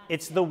no.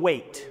 It's the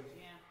wait,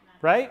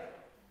 right?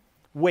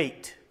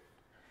 Wait.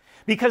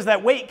 Because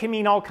that wait can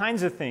mean all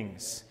kinds of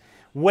things.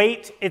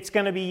 Wait, it's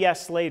going to be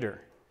yes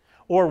later.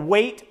 Or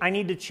wait, I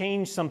need to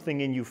change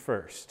something in you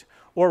first.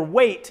 Or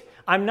wait,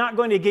 I'm not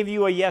going to give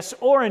you a yes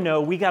or a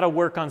no. We got to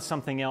work on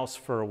something else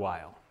for a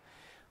while.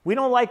 We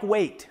don't like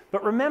wait,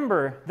 but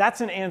remember,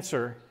 that's an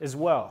answer as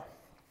well.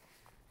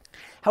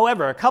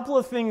 However, a couple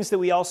of things that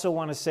we also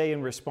want to say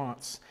in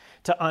response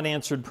to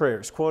unanswered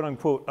prayers, quote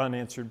unquote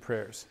unanswered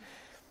prayers.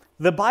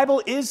 The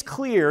Bible is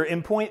clear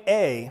in point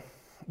A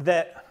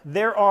that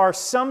there are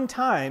some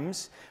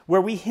times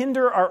where we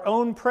hinder our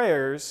own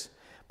prayers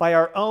by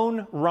our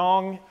own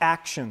wrong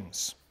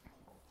actions.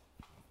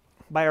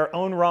 By our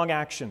own wrong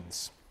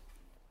actions.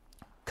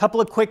 A couple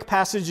of quick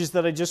passages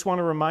that I just want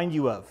to remind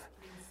you of.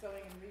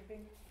 Sowing and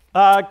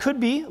reaping? Could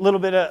be a little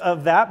bit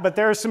of that, but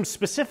there are some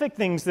specific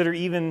things that are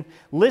even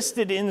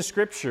listed in the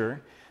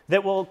Scripture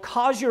that will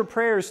cause your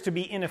prayers to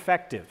be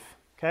ineffective.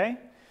 Okay?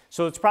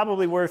 So it's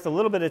probably worth a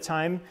little bit of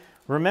time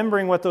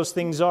remembering what those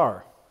things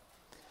are.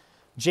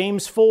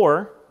 James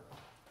 4,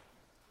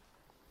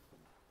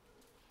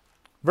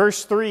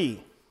 verse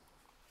 3.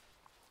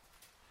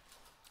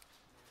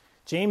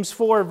 James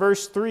 4,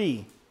 verse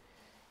 3.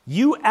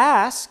 You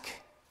ask,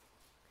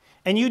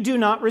 and you do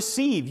not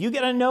receive. You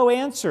get a no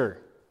answer.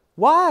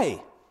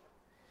 Why?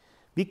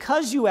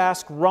 Because you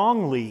ask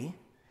wrongly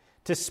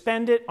to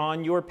spend it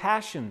on your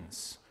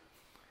passions.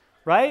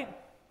 Right?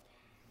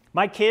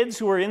 My kids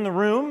who are in the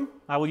room,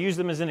 I will use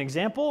them as an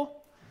example.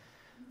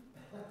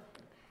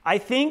 I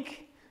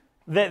think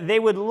that they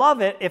would love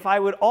it if I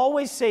would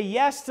always say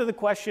yes to the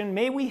question,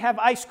 may we have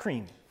ice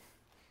cream?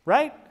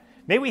 Right?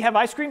 May we have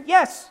ice cream?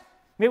 Yes.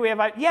 May we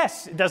have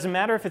yes. It doesn't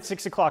matter if it's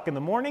 6 o'clock in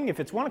the morning, if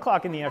it's 1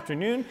 o'clock in the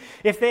afternoon.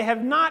 If they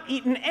have not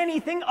eaten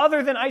anything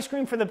other than ice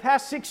cream for the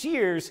past 6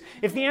 years,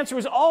 if the answer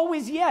is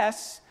always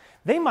yes,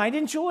 they might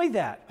enjoy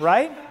that,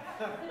 right?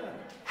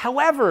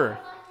 However,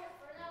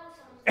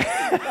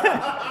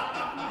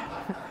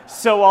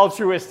 so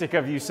altruistic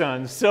of you,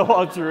 sons, so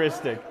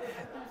altruistic.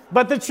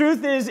 But the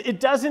truth is,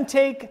 it doesn't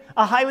take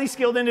a highly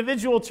skilled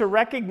individual to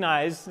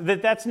recognize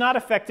that that's not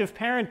effective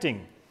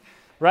parenting,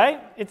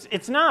 right?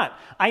 It's not.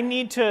 I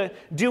need to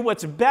do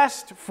what's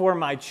best for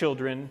my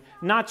children,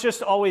 not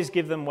just always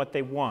give them what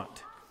they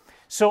want.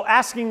 So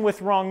asking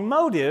with wrong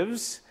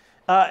motives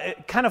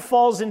it kind of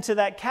falls into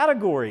that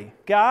category.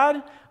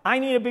 God, I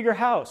need a bigger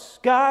house.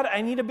 God,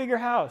 I need a bigger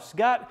house.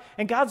 God,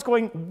 and God's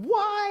going,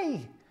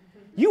 why?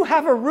 You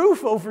have a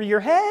roof over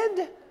your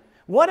head.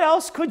 What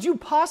else could you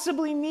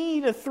possibly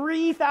need a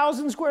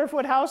 3,000 square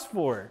foot house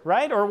for,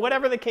 right? Or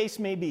whatever the case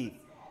may be.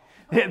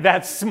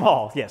 That's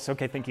small. Yes,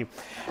 okay, thank you.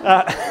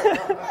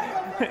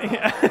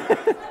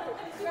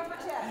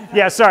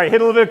 Yeah, sorry,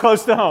 hit a little bit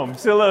close to home.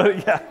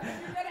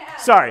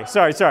 Sorry.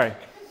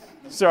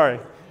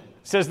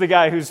 Says the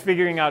guy who's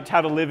figuring out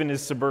how to live in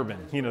his Suburban,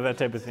 that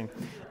type of thing.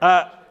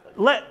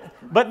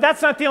 But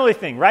that's not the only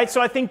thing, right?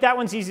 So I think that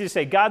one's easy to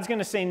say. God's going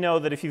to say no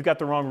that if you've got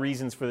the wrong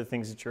reasons for the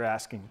things that you're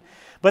asking.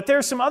 But there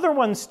are some other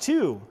ones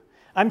too.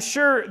 I'm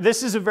sure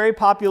this is a very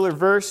popular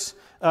verse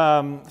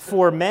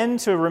for men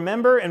to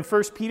remember in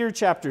 1 Peter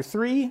chapter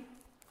 3.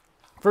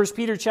 1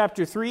 Peter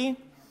chapter 3,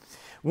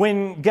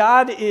 when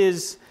God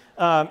is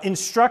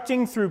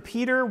instructing through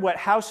Peter what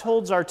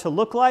households are to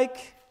look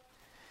like,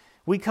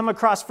 we come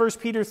across 1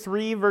 Peter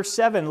 3, verse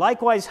 7.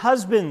 Likewise,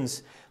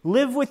 husbands,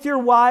 live with your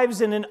wives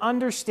in an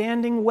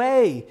understanding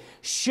way,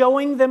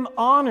 showing them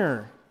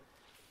honor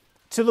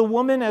to the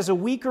woman as a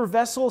weaker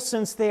vessel,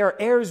 since they are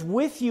heirs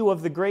with you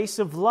of the grace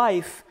of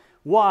life.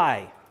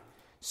 Why?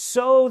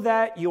 So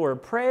that your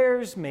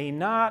prayers may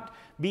not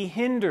be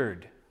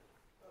hindered.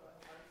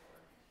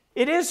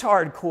 It is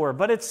hardcore,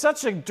 but it's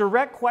such a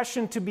direct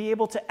question to be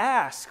able to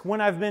ask. When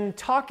I've been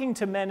talking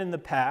to men in the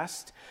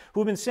past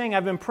who've been saying,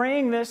 I've been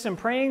praying this and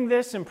praying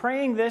this and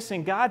praying this,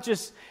 and God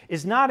just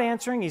is not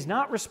answering, He's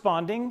not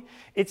responding,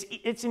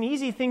 it's an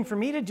easy thing for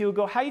me to do.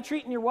 Go, how are you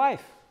treating your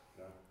wife?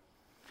 Yeah.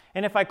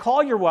 And if I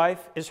call your wife,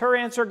 is her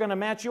answer going to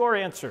match your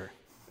answer?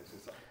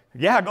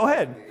 Yeah, go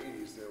ahead. In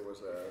the 80s, there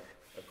was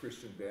a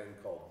Christian band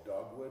called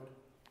Dogwood,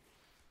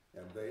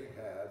 and they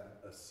had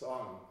a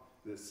song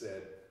that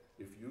said,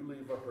 if you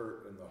leave a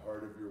hurt in the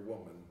heart of your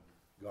woman,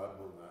 God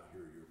will not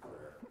hear your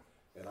prayer.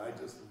 And I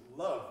just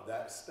love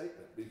that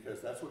statement,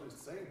 because that's what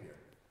it's saying here.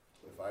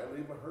 If I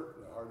leave a hurt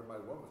in the heart of my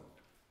woman,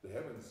 the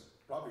heavens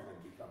probably going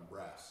to become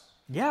brass.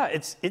 Yeah,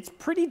 it's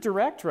pretty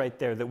direct right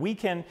there that we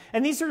can,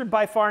 and these are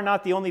by far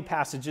not the only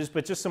passages,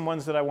 but just some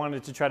ones that I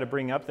wanted to try to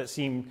bring up that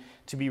seem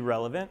to be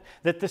relevant,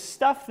 that the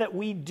stuff that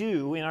we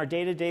do in our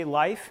day-to-day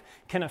life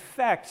can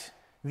affect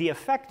the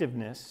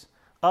effectiveness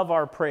of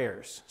our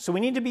prayers. So we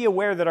need to be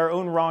aware that our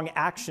own wrong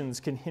actions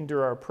can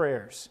hinder our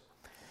prayers.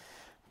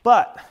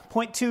 But,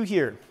 point 2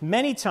 here,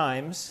 many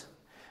times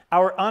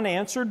our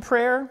unanswered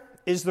prayer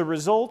is the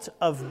result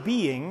of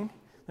being,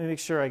 let me make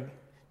sure I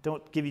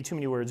don't give you too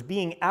many words,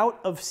 being out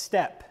of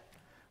step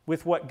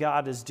with what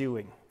God is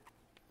doing.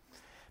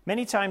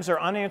 Many times our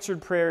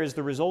unanswered prayer is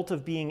the result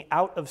of being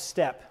out of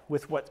step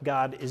with what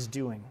God is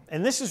doing.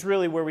 And this is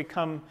really where we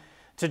come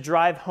to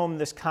drive home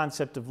this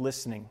concept of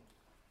listening.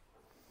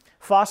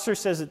 Foster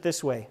says it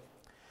this way: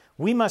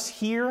 we must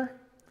hear,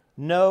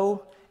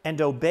 know, and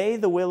obey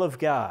the will of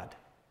God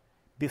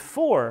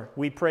before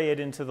we pray it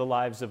into the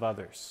lives of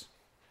others.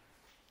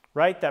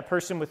 Right? That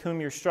person with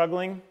whom you're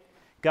struggling,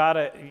 God,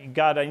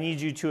 I need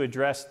you to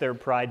address their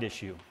pride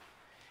issue.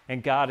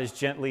 And God is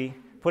gently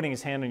putting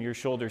his hand on your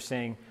shoulder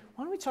saying,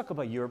 why don't we talk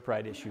about your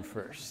pride issue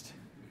first?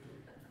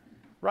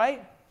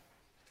 Right?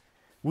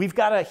 We've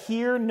got to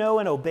hear, know,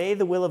 and obey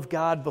the will of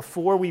God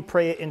before we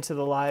pray it into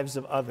the lives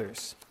of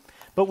others.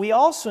 But we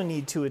also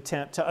need to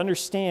attempt to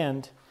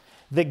understand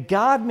that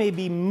God may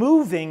be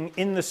moving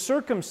in the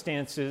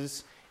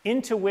circumstances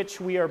into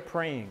which we are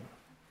praying.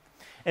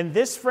 And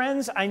this,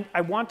 friends,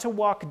 I want to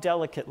walk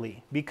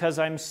delicately because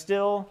I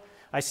still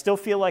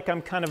feel like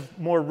I'm kind of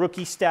more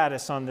rookie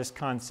status on this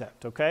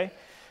concept, okay?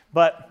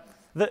 But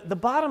the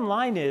bottom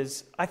line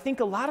is, I think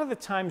a lot of the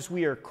times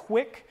we are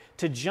quick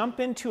to jump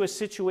into a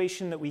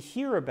situation that we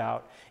hear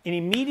about and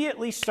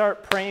immediately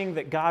start praying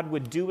that God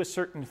would do a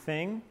certain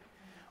thing,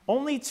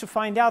 only to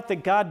find out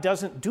that God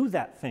doesn't do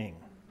that thing.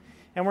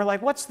 And we're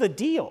like, what's the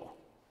deal?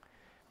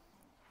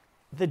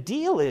 The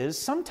deal is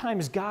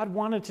sometimes God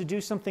wanted to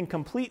do something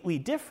completely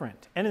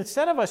different. And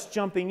instead of us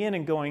jumping in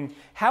and going,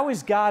 how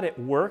is God at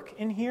work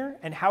in here?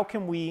 And how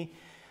can we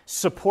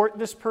support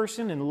this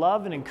person and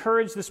love and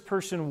encourage this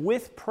person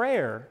with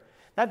prayer?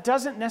 That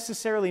doesn't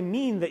necessarily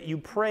mean that you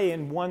pray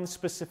in one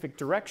specific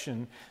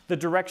direction, the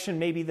direction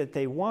maybe that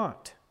they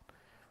want.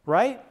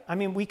 Right? I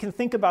mean, we can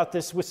think about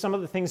this with some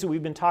of the things that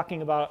we've been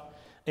talking about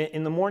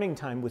in the morning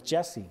time with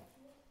Jesse.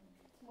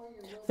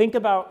 Think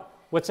about,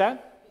 what's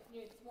that?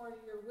 It's more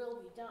your will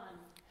be done.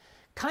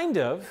 Kind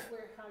of.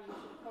 Where how you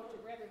should approach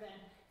it rather than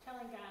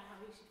telling God how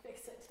he should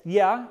fix it.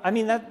 Yeah, I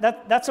mean,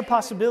 that's a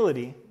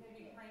possibility.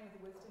 Maybe praying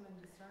with wisdom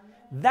and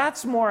discernment.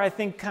 That's more, I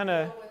think, kind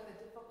of, With the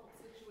difficult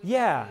situations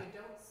yeah. you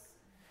don't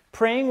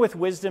Praying with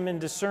wisdom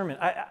and discernment.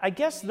 I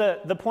guess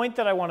the point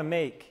that I want to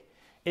make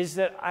is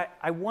that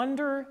I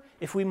wonder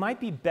if we might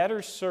be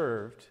better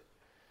served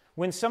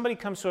when somebody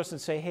comes to us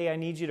and say, hey, I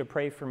need you to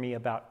pray for me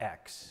about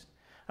X.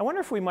 I wonder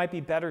if we might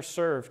be better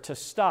served to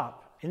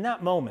stop in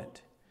that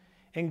moment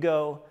and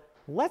go,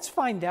 let's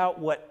find out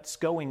what's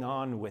going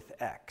on with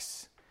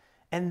X.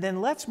 And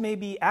then let's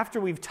maybe, after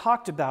we've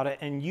talked about it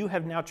and you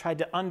have now tried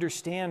to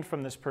understand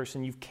from this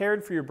person, you've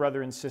cared for your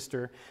brother and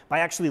sister by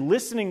actually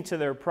listening to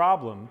their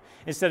problem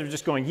instead of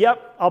just going,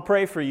 yep, I'll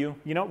pray for you,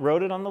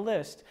 wrote it on the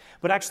list,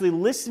 but actually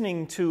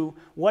listening to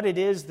what it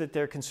is that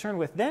they're concerned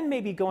with, then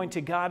maybe going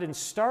to God and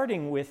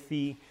starting with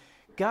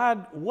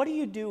God, what are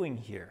you doing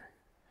here?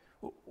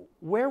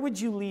 Where would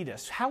you lead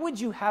us? How would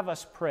you have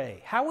us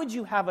pray? How would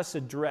you have us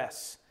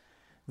address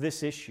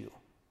this issue?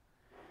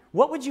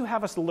 What would you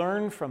have us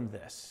learn from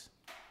this?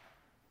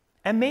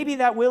 And maybe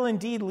that will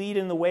indeed lead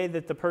in the way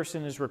that the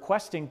person is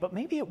requesting, but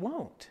maybe it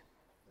won't,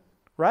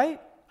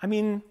 right? I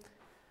mean,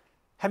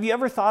 have you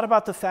ever thought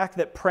about the fact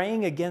that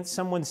praying against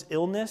someone's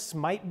illness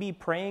might be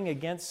praying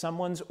against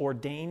someone's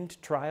ordained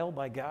trial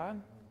by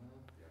God?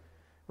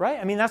 Right?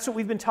 I mean, that's what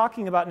we've been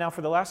talking about now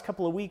for the last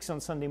couple of weeks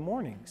on Sunday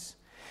mornings.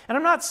 And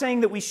I'm not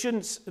saying that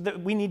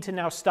we need to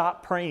now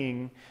stop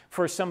praying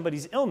for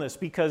somebody's illness,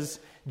 because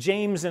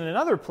James in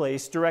another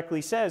place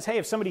directly says, hey,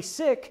 if somebody's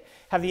sick,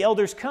 have the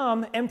elders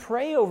come and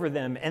pray over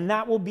them, and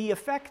that will be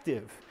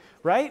effective,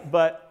 right?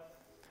 But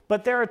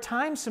there are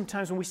times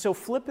sometimes when we so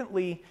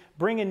flippantly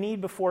bring a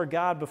need before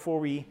God before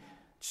we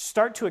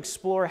start to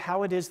explore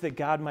how it is that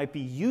God might be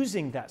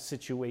using that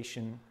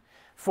situation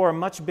for a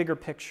much bigger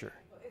picture.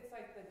 It's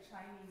like the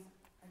Chinese,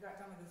 I got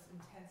done with this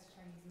intense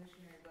Chinese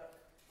missionary book,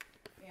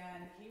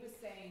 and he was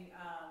saying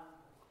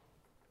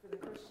for the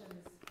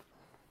Christians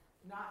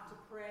not to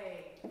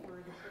pray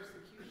for the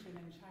persecution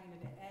in China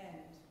to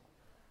end,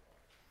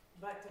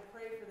 but to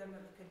pray for them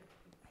that they could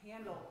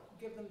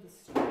give them the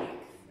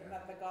strength, and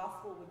that the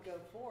gospel would go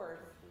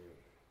forth.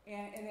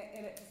 And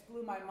it just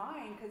blew my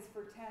mind, because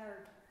for 10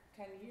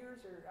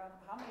 years or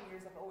how many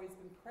years I've always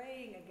been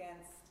praying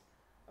against.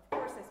 Of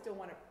course, I still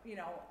want to,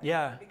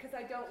 Yeah. because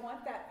I don't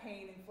want that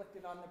pain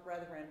inflicted on the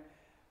brethren.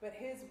 But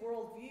his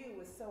worldview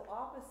was so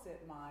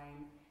opposite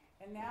mine.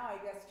 And now I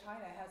guess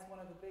China has one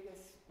of the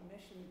biggest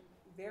mission.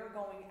 They're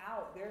going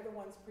out. They're the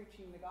ones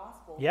preaching the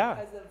gospel. Yeah.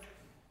 Because of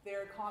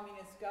their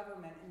communist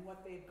government and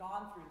what they've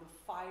gone through, the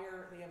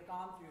fire they have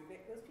gone through.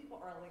 Those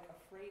people are like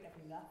afraid of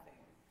nothing.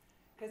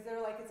 Because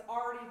they're like, it's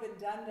already been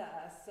done to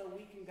us, so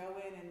we can go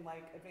in and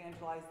like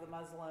evangelize the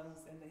Muslims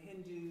and the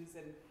Hindus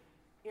and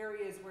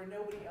areas where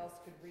nobody else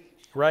could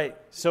reach. Right.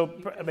 So,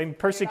 I mean,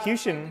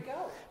 persecution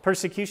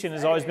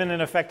has always been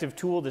an effective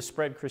tool to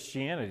spread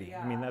Christianity.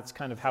 Yeah. I mean, that's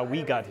kind of how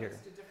we got here.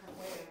 Just a different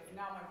way of,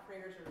 now my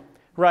prayers are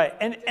Right,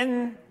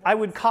 and I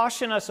would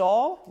caution us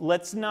all,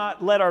 let's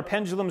not let our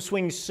pendulum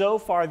swing so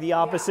far the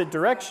opposite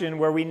direction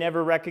where we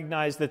never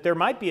recognize that there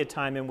might be a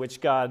time in which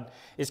God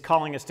is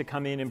calling us to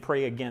come in and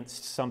pray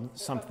against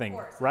something, Of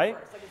course, right?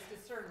 Of course. Like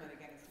it's discernment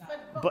again, it's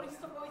not. But we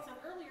still always said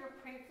earlier,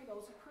 pray for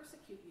those who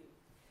persecute you.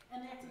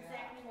 And that's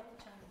exactly what the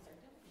Chinese are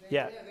doing.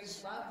 Yeah. They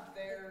love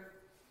their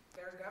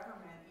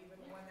government, even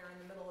when they're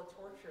in the middle of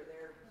torture,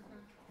 they're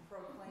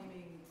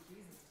proclaiming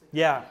Jesus to them.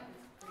 Yeah. It's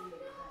pretty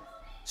intense.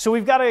 So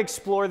we've got to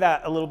explore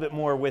that a little bit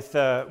more with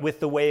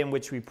the way in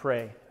which we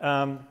pray.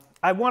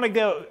 I want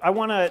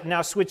to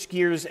now switch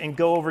gears and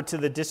go over to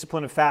the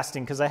discipline of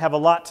fasting because I have a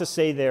lot to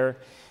say there,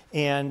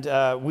 and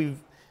we've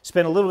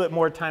spent a little bit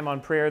more time on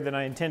prayer than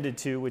I intended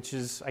to, which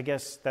is, I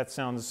guess that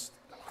sounds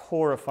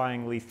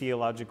horrifyingly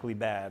theologically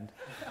bad,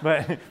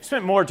 but we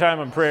spent more time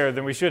on prayer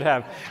than we should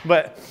have.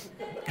 But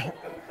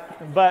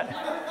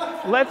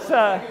let's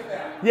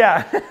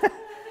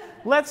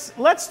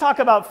let's talk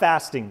about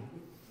fasting.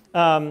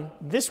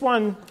 This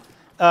one,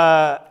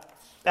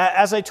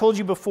 as I told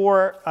you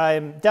before,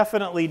 I'm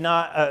definitely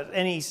not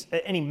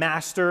any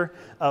master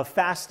of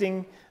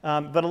fasting,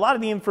 but a lot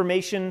of the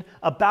information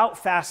about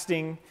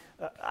fasting,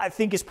 I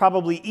think, is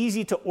probably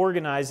easy to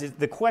organize.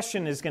 The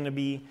question is going to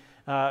be,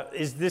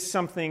 is this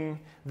something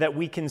that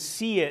we can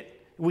see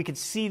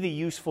the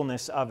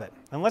usefulness of it?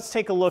 And let's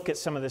take a look at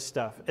some of this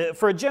stuff.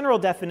 For a general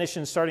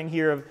definition, starting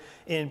here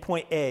in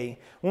point A,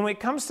 when it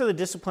comes to the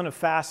discipline of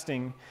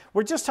fasting,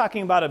 we're just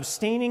talking about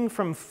abstaining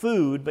from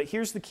food, but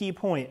here's the key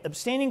point: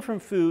 abstaining from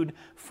food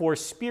for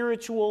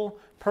spiritual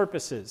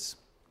purposes.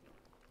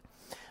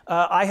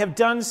 I have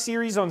done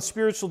series on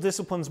spiritual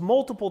disciplines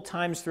multiple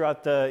times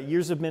throughout the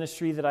years of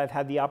ministry that I've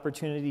had the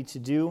opportunity to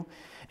do.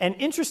 And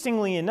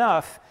interestingly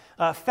enough,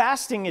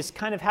 fasting is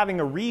kind of having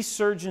a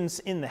resurgence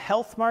in the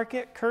health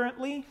market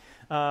currently.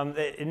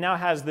 It now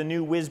has the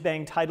new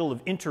whiz-bang title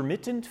of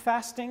intermittent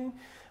fasting,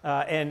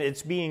 and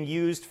it's being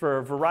used for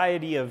a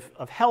variety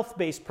of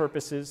health-based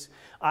purposes.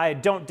 I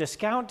don't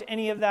discount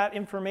any of that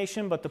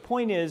information, but the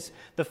point is,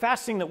 the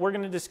fasting that we're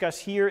going to discuss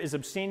here is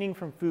abstaining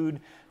from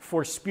food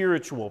for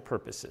spiritual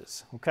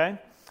purposes, okay?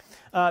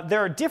 There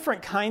are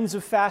different kinds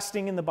of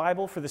fasting in the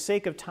Bible. For the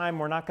sake of time,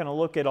 we're not going to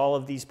look at all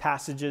of these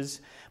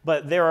passages,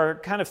 but there are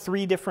kind of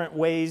three different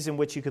ways in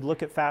which you could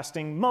look at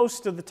fasting.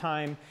 Most of the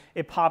time,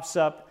 it pops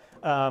up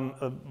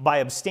by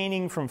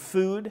abstaining from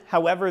food.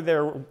 However,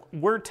 there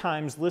were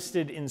times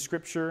listed in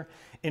Scripture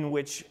in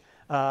which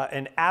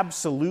an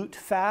absolute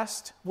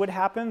fast would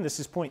happen. This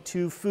is point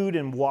 2, food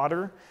and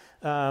water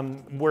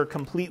were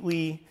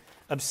completely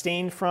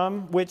abstained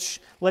from, which,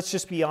 let's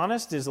just be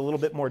honest, is a little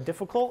bit more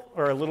difficult,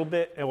 or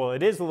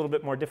it is a little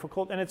bit more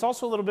difficult, and it's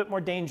also a little bit more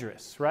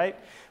dangerous, right?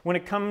 When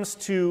it comes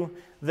to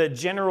the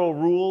general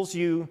rules,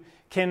 you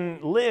can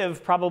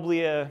live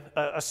probably a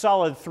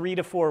solid 3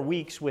 to 4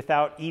 weeks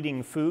without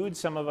eating food,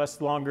 some of us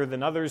longer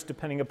than others,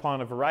 depending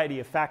upon a variety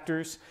of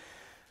factors.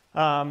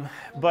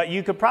 But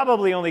you could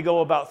probably only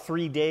go about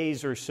 3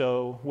 days or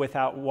so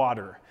without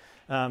water.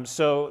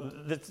 So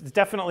that's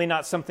definitely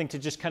not something to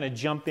just kind of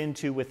jump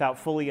into without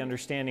fully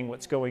understanding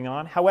what's going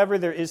on. However,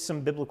 there is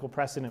some biblical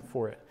precedent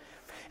for it.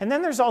 And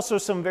then there's also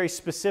some very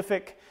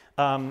specific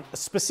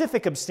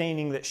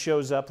abstaining that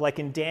shows up. Like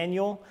in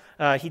Daniel,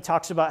 he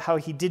talks about how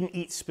he didn't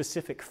eat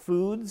specific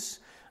foods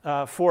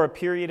for a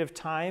period of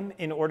time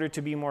in order to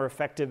be more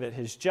effective at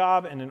his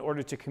job and in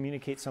order to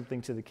communicate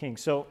something to the king.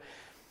 So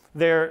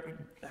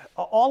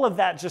all of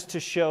that just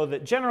to show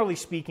that, generally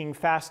speaking,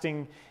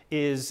 fasting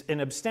is an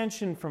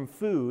abstention from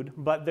food,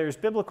 but there's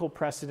biblical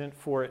precedent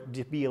for it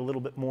to be a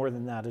little bit more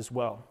than that as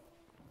well.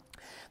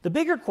 The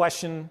bigger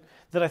question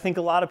that I think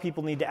a lot of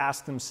people need to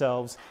ask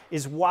themselves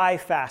is, why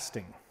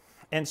fasting?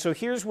 And so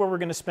here's where we're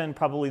going to spend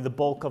probably the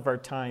bulk of our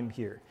time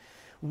here.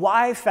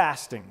 Why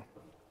fasting?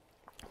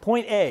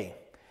 Point A,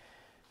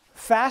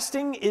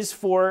 fasting is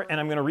for,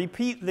 and I'm going to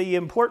repeat the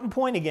important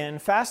point again,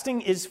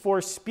 fasting is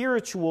for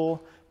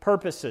spiritual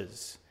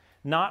purposes,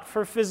 not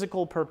for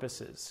physical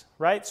purposes,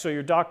 right? So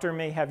your doctor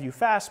may have you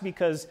fast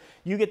because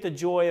you get the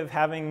joy of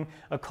having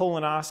a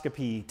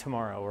colonoscopy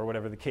tomorrow or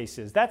whatever the case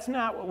is. That's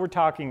not what we're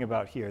talking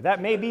about here.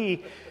 That may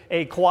be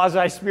a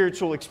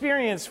quasi-spiritual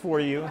experience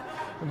for you,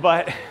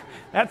 but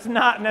that's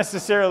not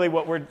necessarily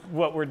what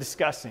we're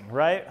discussing,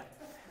 right?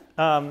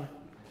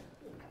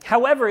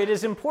 However, it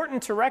is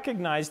important to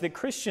recognize that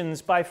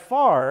Christians, by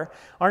far,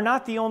 are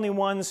not the only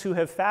ones who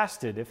have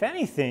fasted. If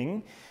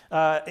anything,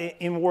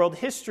 in world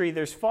history,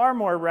 there's far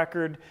more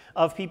record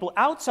of people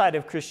outside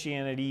of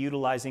Christianity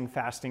utilizing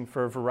fasting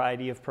for a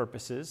variety of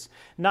purposes,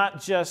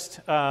 not just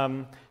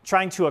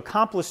trying to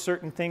accomplish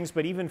certain things,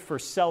 but even for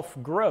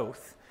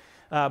self-growth.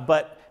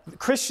 But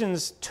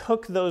Christians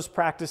took those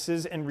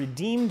practices and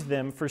redeemed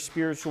them for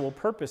spiritual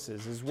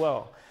purposes as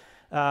well.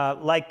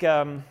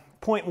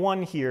 Point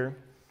 1 here,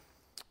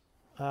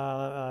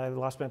 I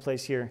lost my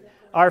place here.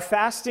 Our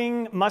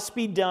fasting must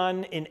be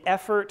done in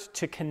effort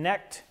to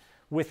connect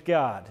with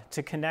God,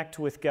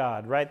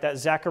 right? That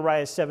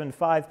Zechariah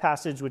 7:5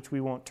 passage, which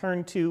we won't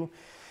turn to.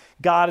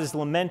 God is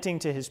lamenting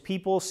to his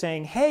people,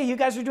 saying, hey, you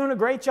guys are doing a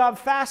great job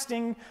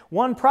fasting.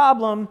 One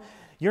problem,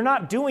 you're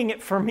not doing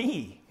it for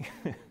me.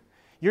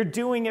 You're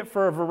doing it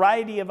for a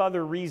variety of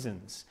other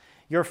reasons.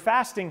 Your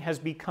fasting has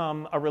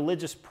become a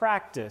religious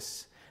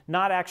practice,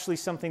 not actually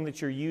something that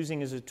you're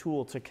using as a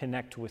tool to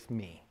connect with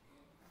me.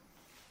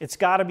 It's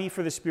got to be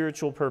for the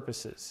spiritual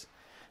purposes.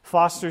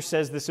 Foster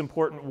says this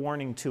important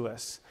warning to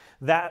us.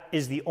 That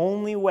is the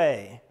only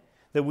way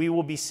that we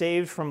will be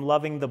saved from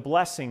loving the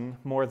blessing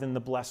more than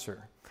the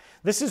blesser.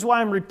 This is why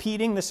I'm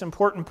repeating this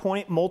important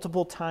point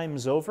multiple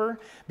times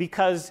over,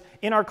 because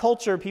in our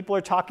culture, people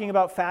are talking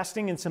about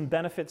fasting and some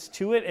benefits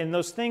to it, and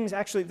those things,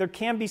 actually, there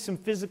can be some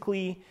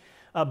physically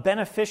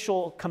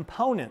beneficial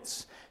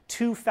components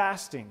to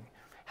fasting.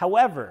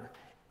 However,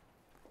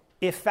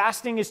 if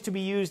fasting is to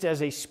be used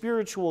as a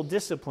spiritual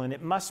discipline,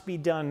 it must be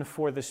done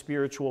for the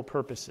spiritual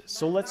purposes.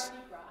 So let's,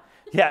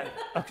 yeah,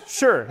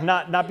 sure,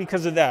 not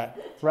because of that,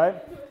 right?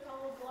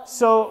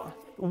 So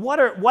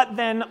what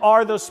then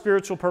are those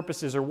spiritual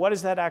purposes, or what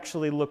does that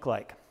actually look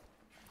like?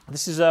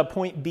 This is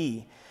point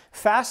B.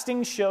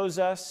 Fasting shows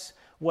us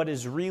what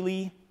is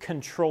really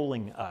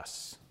controlling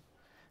us.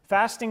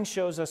 Fasting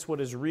shows us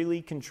what is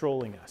really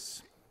controlling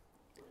us.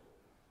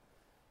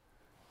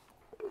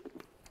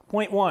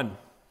 Point 1.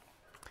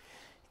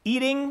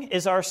 Eating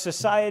is our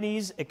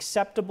society's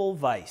acceptable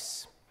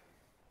vice.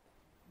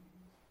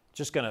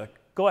 Just going to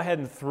go ahead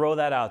and throw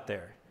that out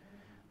there.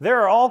 There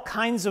are all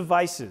kinds of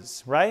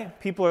vices, right?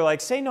 People are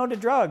like, say no to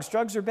drugs.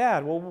 Drugs are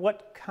bad. Well,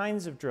 what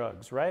kinds of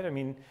drugs, right? I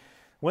mean,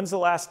 when's the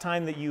last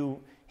time that you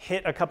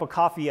hit a cup of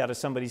coffee out of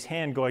somebody's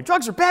hand going,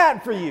 drugs are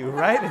bad for you,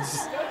 right? It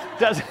just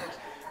doesn't,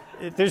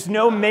 there's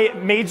no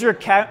major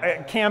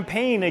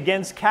campaign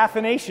against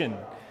caffeination.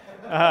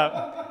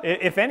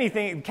 If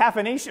anything,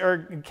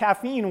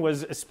 caffeine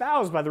was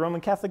espoused by the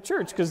Roman Catholic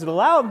Church because it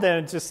allowed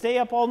them to stay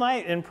up all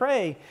night and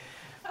pray.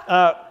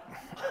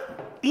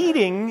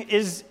 Eating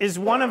is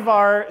one of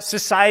our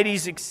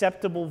society's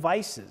acceptable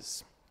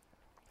vices.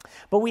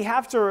 But we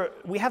have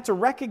to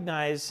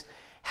recognize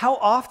how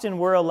often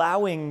we're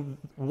allowing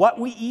what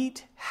we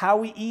eat, how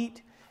we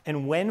eat,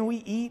 and when we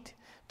eat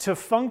to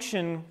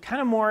function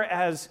kind of more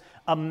as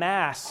a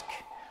mask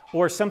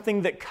or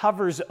something that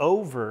covers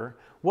over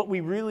what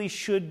we really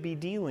should be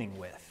dealing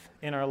with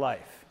in our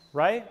life,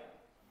 right?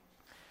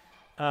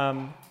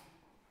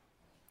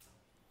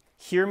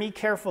 Hear me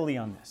carefully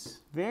on this.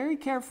 Very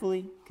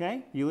carefully,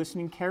 okay? You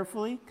listening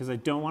carefully? Because I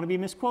don't want to be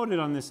misquoted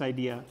on this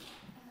idea.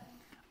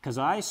 Because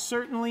I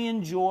certainly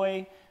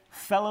enjoy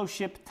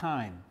fellowship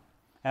time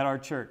at our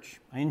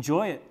church. I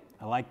enjoy it.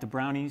 I like the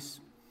brownies.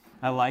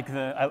 I like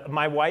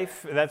my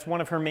wife, that's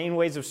one of her main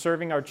ways of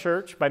serving our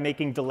church, by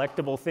making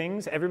delectable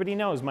things. Everybody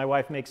knows my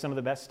wife makes some of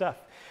the best stuff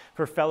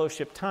for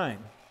fellowship time.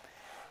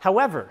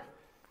 However,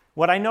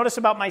 what I notice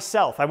about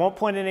myself, I won't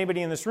point at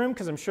anybody in this room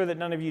because I'm sure that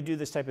none of you do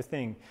this type of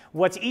thing.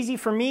 What's easy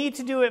for me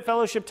to do at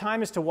fellowship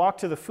time is to walk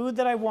to the food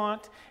that I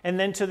want and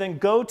then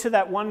go to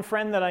that one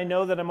friend that I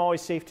know that I'm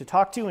always safe to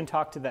talk to and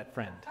talk to that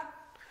friend.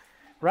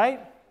 Right?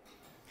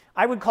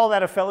 I would call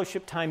that a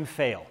fellowship time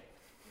fail.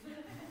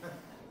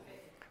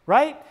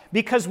 Right?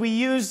 Because we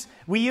use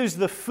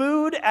the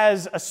food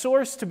as a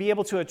source to be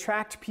able to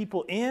attract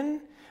people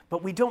in,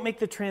 but we don't make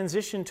the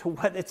transition to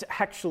what it's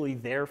actually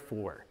there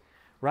for.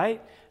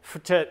 Right?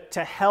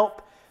 To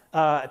help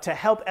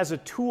as a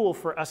tool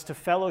for us to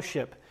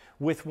fellowship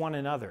with one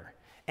another.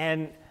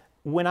 And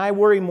when I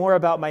worry more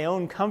about my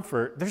own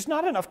comfort, there's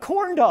not enough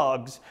corn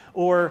dogs,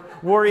 or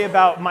worry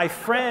about my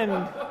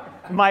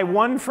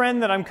one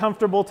friend that I'm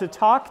comfortable to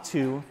talk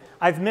to,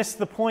 I've missed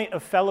the point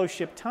of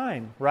fellowship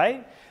time,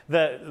 right?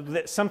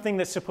 Something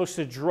that's supposed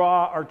to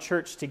draw our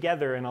church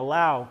together and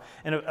allow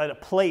a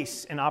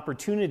place, an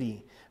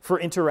opportunity for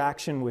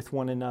interaction with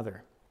one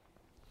another.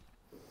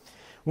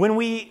 When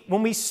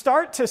we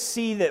start to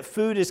see that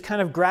food is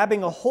kind of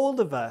grabbing a hold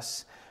of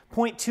us,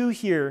 point 2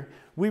 here,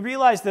 we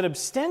realize that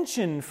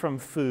abstention from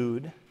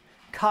food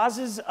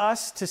causes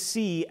us to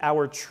see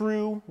our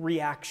true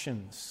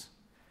reactions.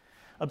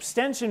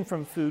 Abstention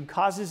from food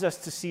causes us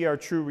to see our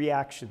true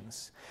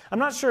reactions. I'm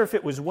not sure if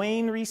it was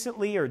Wayne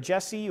recently or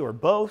Jesse or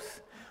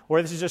both,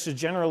 or this is just a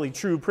generally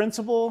true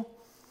principle,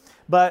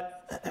 but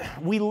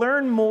we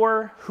learn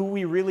more who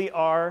we really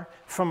are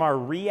from our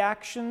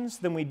reactions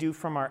than we do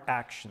from our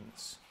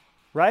actions,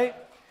 right?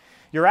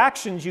 Your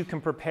actions you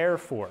can prepare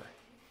for.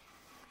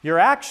 Your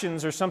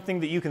actions are something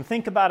that you can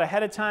think about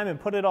ahead of time and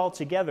put it all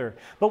together.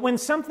 But when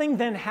something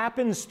then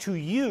happens to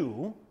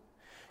you,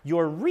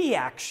 your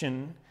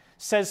reaction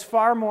says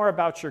far more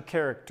about your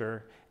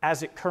character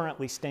as it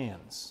currently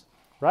stands,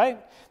 right?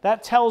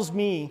 That tells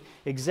me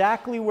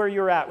exactly where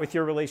you're at with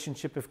your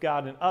relationship with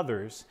God and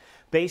others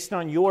based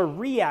on your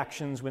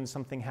reactions when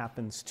something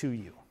happens to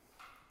you.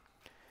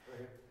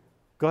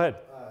 Go ahead.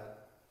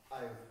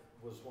 I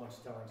was once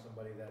telling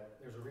somebody that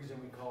there's a reason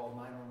we call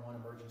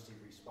 911 emergency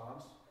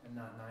response and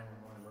not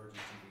 911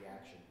 emergency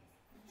reaction.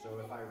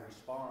 So if I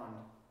respond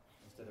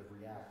instead of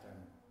react,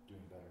 I'm doing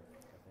better, I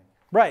think.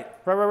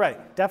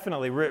 Right.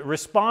 Definitely.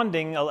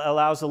 Responding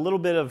allows a little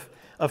bit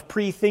of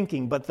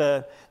pre-thinking, but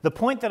the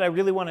point that I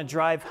really want to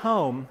drive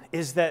home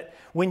is that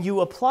when you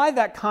apply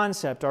that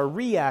concept, our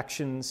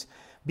reactions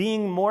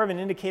being more of an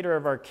indicator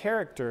of our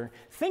character,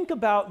 think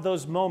about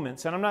those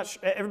moments, and I'm not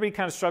sure, everybody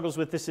kind of struggles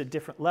with this at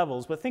different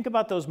levels, but think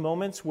about those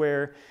moments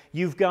where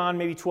you've gone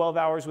maybe 12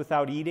 hours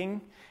without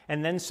eating,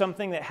 and then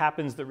something that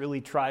happens that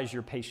really tries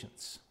your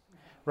patience,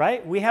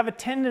 right? We have a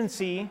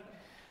tendency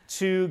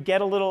to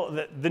get a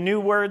little, the new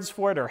words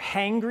for it are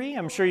hangry.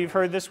 I'm sure you've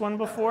heard this one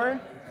before.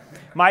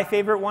 My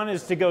favorite one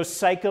is to go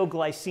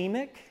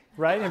psychoglycemic,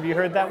 right? Have you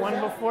heard that one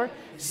before?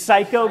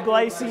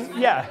 Psychoglycemic,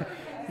 yeah.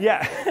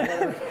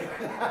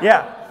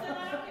 Yeah.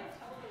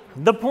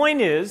 The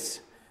point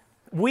is,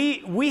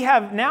 we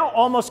have now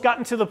almost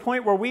gotten to the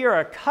point where we are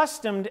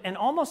accustomed and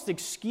almost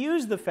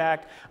excuse the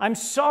fact, I'm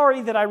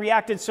sorry that I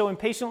reacted so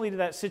impatiently to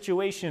that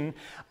situation.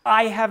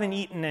 I haven't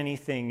eaten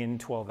anything in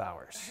 12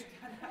 hours,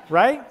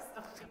 right?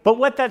 But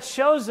what that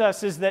shows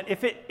us is that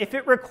if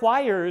it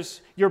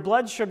requires your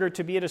blood sugar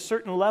to be at a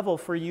certain level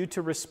for you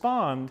to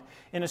respond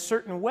in a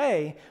certain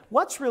way,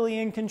 what's really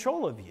in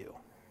control of you?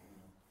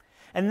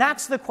 And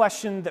that's the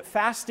question that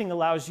fasting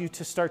allows you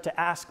to start to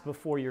ask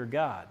before your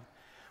God.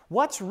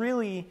 What's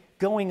really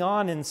going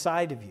on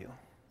inside of you?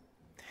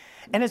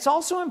 And it's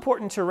also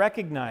important to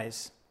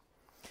recognize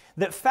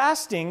that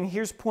fasting,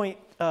 here's point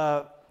 3,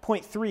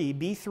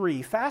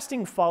 B3,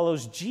 fasting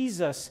follows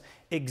Jesus'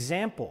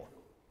 example.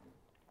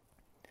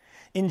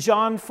 In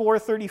John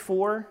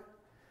 4:34,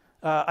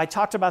 I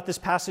talked about this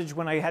passage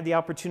when I had the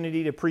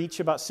opportunity to preach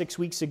about 6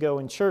 weeks ago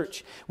in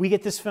church. We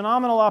get this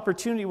phenomenal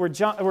opportunity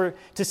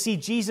to see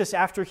Jesus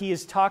after he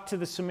has talked to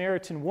the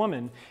Samaritan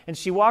woman. And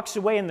she walks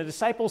away and the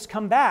disciples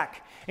come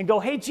back and go,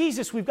 hey,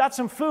 Jesus, we've got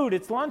some food.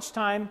 It's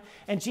lunchtime.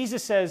 And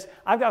Jesus says,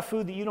 I've got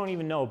food that you don't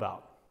even know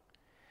about.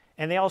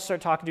 And they all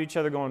start talking to each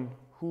other going,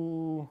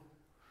 who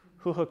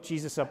hooked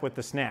Jesus up with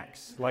the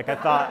snacks? Like I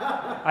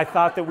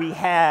thought that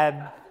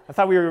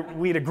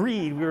we'd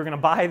agreed we were going to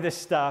buy this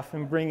stuff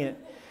and bring it.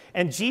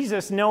 And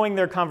Jesus, knowing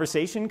their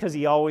conversation, because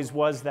he always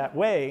was that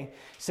way,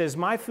 says,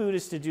 my food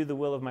is to do the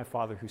will of my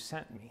Father who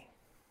sent me.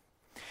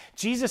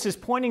 Jesus is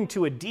pointing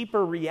to a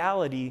deeper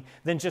reality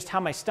than just how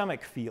my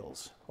stomach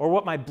feels or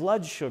what my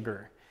blood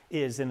sugar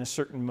is in a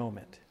certain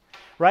moment.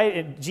 Right?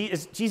 And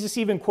Jesus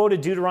even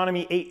quoted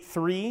Deuteronomy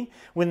 8:3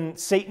 when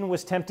Satan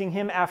was tempting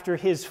him after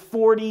his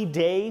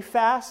 40-day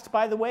fast,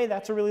 by the way.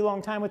 That's a really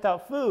long time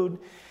without food.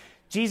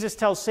 Jesus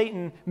tells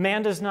Satan,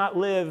 man does not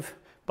live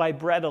by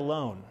bread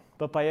alone,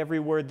 but by every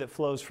word that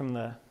flows from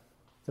the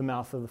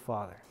mouth of the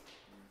Father.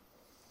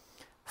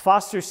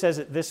 Foster says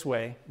it this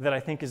way, that I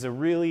think is a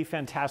really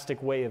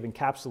fantastic way of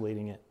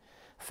encapsulating it.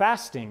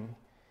 Fasting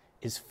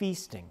is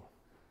feasting.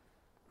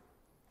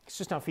 It's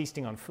just not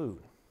feasting on food.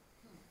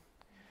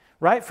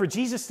 Right? For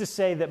Jesus to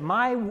say that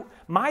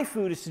my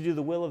food is to do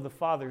the will of the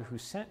Father who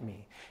sent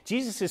me.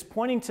 Jesus is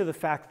pointing to the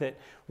fact that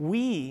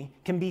we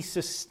can be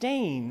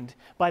sustained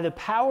by the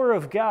power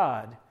of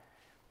God,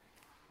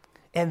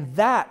 and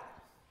that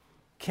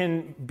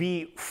can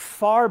be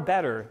far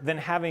better than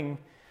having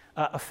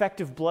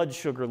effective blood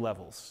sugar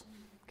levels.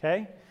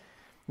 Okay?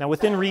 Now,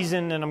 within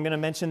reason, and I'm going to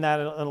mention that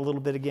in a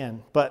little bit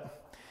again,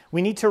 but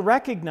we need to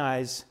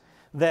recognize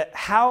that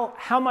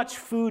how much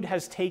food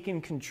has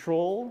taken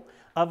control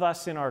of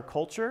us in our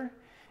culture,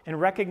 and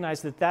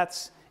recognize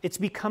that it's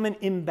become an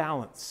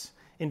imbalance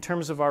in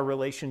terms of our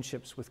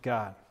relationships with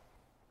God.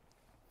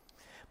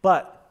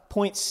 But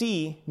point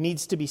C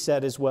needs to be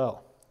said as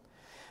well.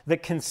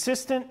 That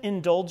consistent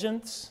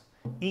indulgence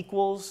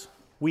equals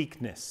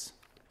weakness.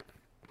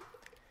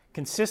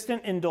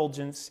 Consistent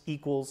indulgence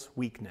equals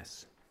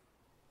weakness.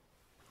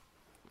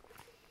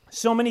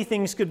 So many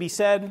things could be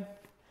said,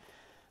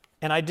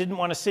 and I didn't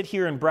want to sit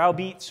here and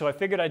browbeat, so I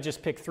figured I'd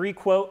just pick three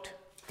quotes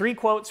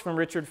from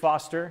Richard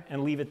Foster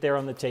and leave it there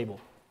on the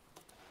table.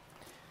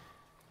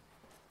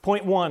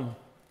 Point 1.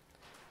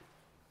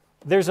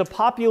 There's a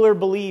popular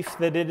belief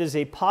that it is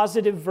a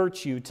positive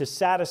virtue to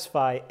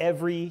satisfy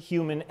every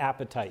human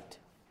appetite.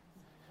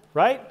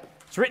 Right?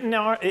 It's written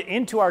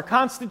into our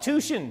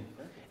Constitution.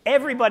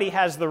 Everybody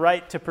has the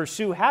right to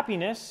pursue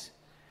happiness.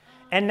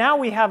 And now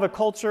we have a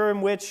culture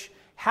in which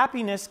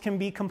happiness can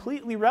be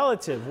completely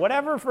relative.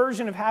 Whatever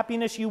version of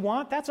happiness you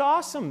want, that's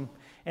awesome.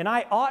 And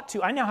I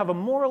now have a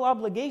moral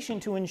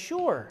obligation to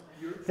ensure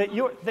that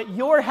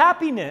your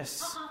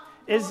happiness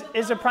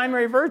is a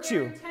primary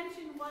virtue. Their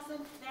intention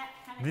wasn't that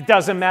kind of It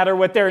doesn't matter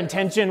what their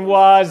intention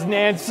was,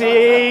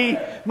 Nancy.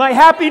 My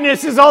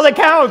happiness is all that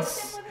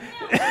counts.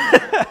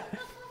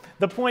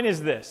 The point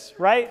is this,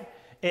 right?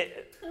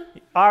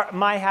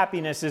 My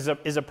happiness is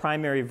a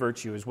primary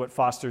virtue, is what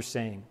Foster's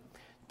saying.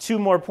 2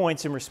 more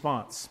points in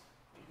response.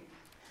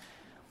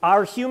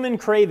 Our human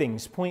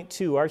cravings, point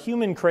 2, our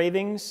human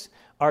cravings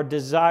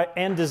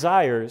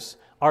desires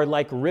are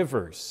like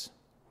rivers,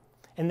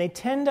 and they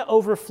tend to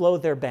overflow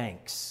their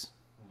banks.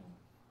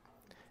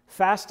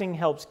 Fasting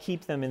helps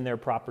keep them in their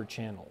proper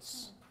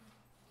channels.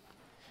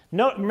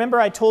 Remember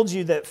I told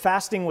you that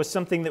fasting was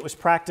something that was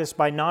practiced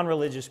by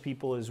non-religious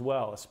people as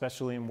well,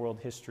 especially in world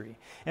history.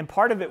 And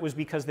part of it was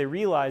because they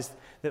realized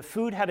that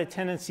food had a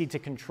tendency to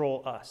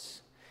control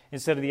us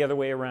instead of the other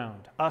way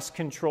around, us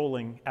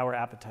controlling our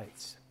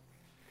appetites.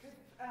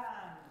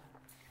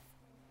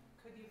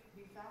 Could you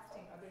be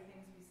fasting other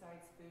things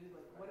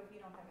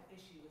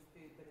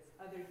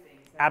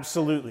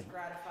Absolutely.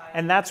 gratifying.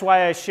 And that's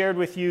why I shared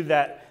with you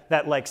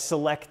that like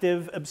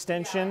selective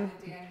abstention.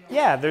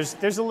 Yeah,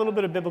 there's a little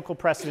bit of biblical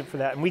precedent for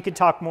that, and we could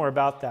talk more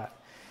about that.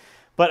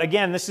 But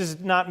again, this is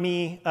not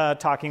me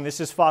talking.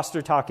 This is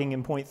Foster talking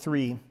in point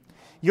 3.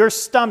 Your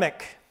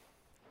stomach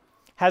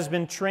has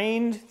been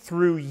trained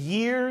through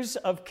years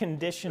of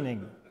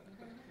conditioning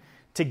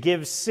to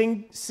give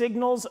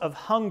signals of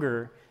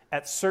hunger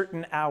at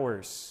certain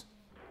hours.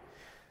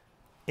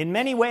 In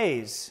many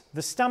ways,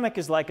 the stomach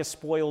is like a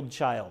spoiled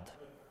child.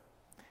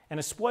 And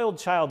a spoiled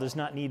child does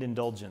not need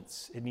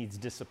indulgence. It needs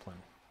discipline.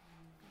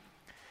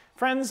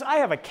 Friends, I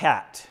have a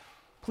cat.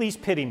 Please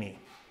pity me.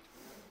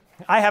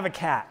 I have a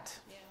cat.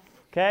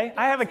 Okay?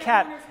 I have a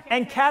cat.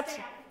 And cats,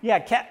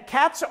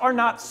 cats are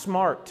not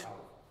smart.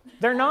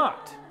 They're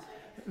not.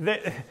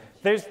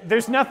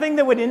 There's nothing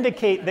that would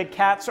indicate that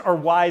cats are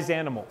wise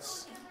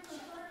animals.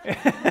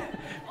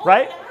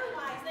 Right?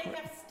 They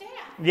have staff.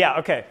 Yeah,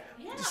 okay.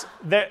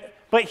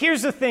 But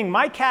here's the thing.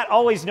 My cat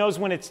always knows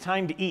when it's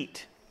time to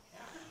eat.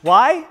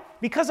 Why?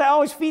 Because I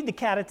always feed the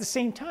cat at the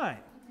same time.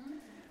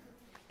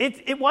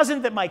 It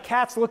wasn't that my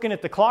cat's looking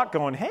at the clock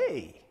going,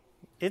 hey,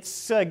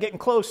 it's getting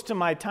close to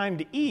my time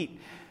to eat.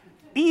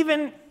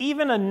 Even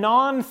a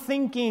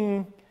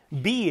non-thinking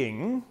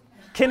being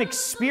can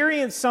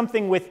experience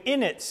something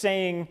within it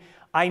saying,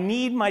 I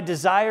need my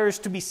desires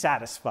to be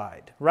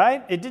satisfied,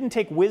 right? It didn't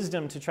take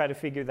wisdom to try to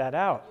figure that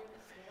out.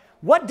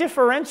 What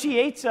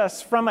differentiates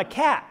us from a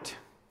cat,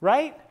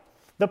 right?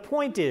 The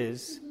point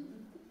is,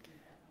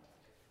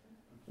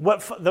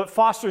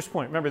 Foster's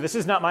point, remember, this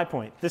is not my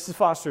point. This is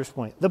Foster's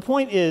point. The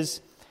point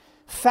is,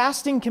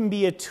 fasting can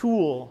be a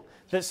tool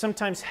that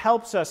sometimes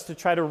helps us to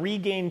try to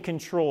regain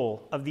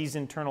control of these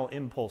internal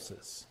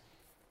impulses.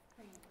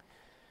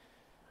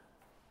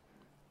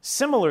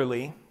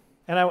 Similarly,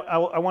 and I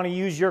want to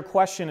use your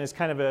question as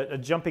kind of a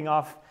jumping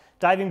off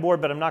diving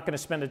board, but I'm not going to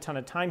spend a ton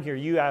of time here.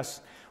 You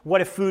asked, what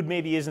if food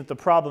maybe isn't the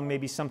problem,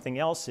 maybe something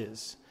else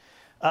is?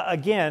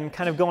 Again,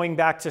 kind of going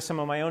back to some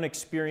of my own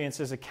experience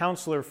as a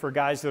counselor for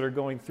guys that are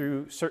going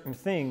through certain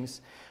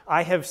things,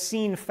 I have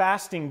seen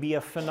fasting be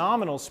a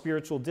phenomenal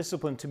spiritual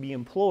discipline to be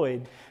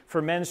employed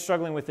for men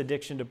struggling with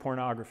addiction to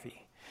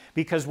pornography.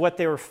 Because what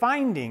they were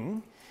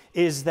finding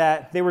is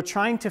that they were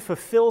trying to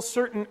fulfill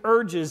certain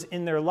urges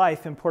in their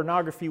life, and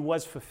pornography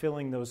was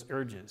fulfilling those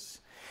urges.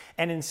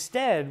 And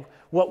instead,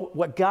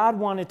 what God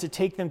wanted to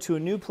take them to a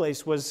new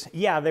place was,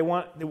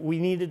 we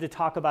needed to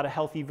talk about a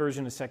healthy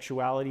version of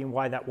sexuality and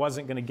why that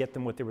wasn't going to get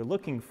them what they were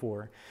looking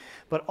for,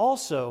 but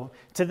also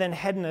to then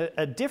head in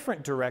a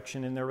different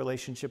direction in their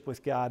relationship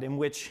with God, in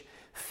which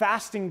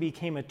fasting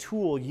became a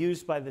tool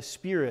used by the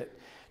Spirit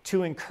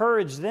to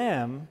encourage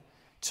them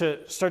to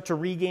start to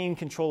regain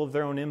control of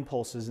their own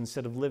impulses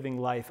instead of living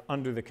life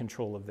under the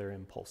control of their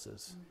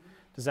impulses.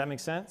 Does that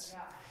make sense?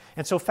 Yeah.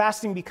 And so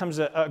fasting becomes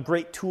a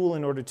great tool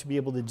in order to be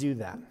able to do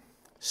that.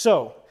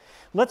 So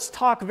let's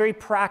talk very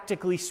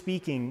practically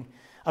speaking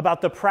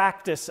about the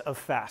practice of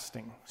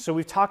fasting. So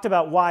we've talked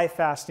about why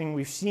fasting.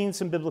 We've seen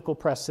some biblical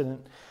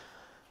precedent.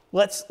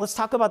 Let's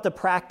talk about the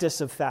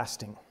practice of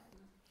fasting.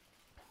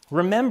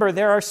 Remember,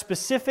 there are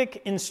specific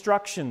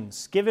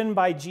instructions given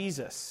by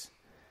Jesus.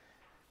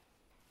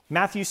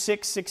 Matthew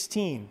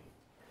 6:16.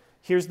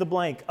 Here's the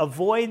blank.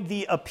 Avoid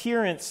the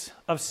appearance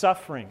of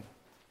suffering.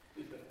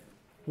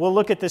 We'll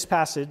look at this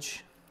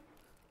passage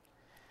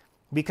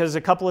because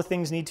a couple of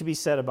things need to be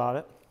said about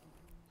it.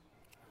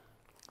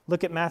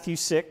 Look at Matthew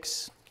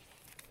 6.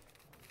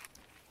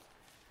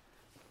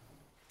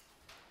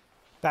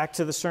 Back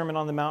to the Sermon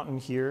on the Mountain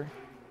here.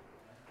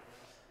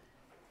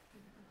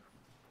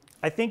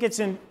 I think it's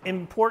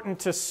important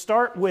to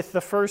start with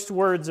the first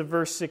words of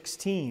verse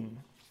 16.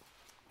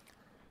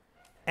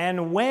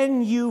 And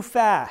when you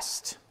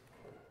fast.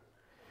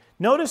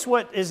 Notice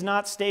what is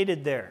not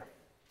stated there.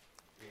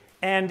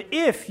 And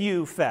if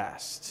you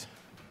fast.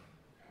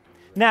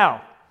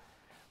 Now,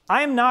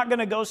 I am not going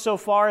to go so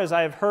far as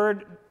I have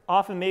heard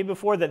often made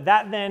before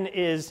that then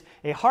is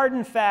a hard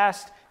and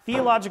fast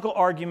theological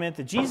argument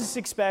that Jesus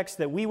expects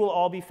that we will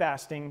all be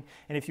fasting,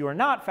 and if you are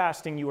not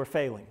fasting, you are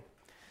failing.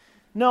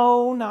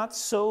 No, not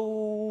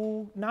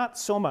so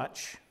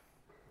much.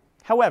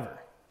 However,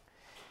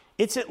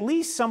 it's at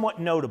least somewhat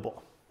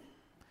notable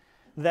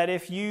that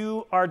if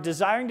you are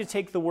desiring to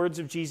take the words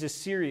of Jesus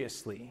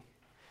seriously,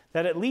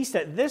 that at least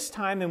at this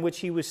time in which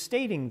he was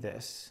stating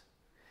this,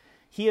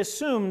 he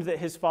assumed that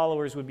his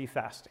followers would be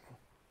fasting.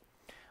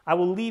 I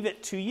will leave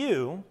it to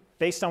you,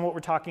 based on what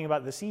we're talking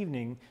about this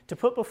evening, to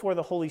put before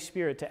the Holy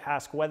Spirit to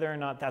ask whether or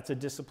not that's a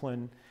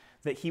discipline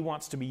that he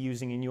wants to be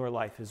using in your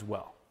life as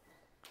well.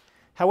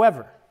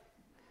 However,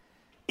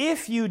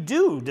 if you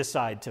do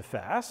decide to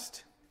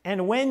fast,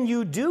 and when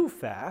you do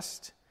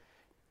fast,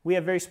 we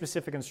have very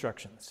specific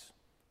instructions.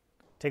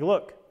 Take a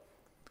look.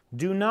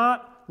 Do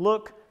not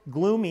look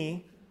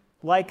gloomy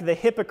like the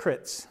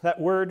hypocrites,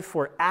 that word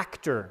for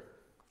actor,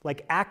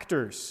 like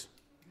actors,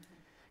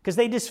 because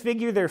they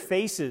disfigure their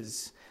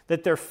faces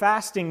that their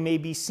fasting may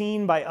be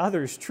seen by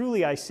others.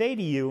 Truly, I say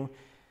to you,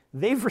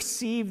 they've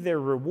received their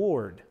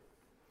reward.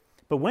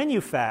 But when you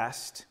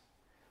fast,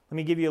 Let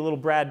me give you a little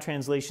Brad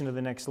translation of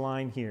the next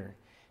line here.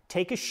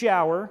 Take a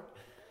shower,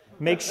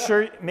 make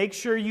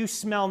sure you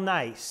smell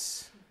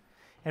nice,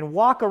 and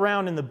walk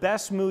around in the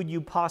best mood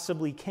you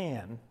possibly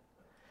can,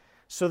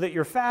 so that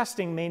your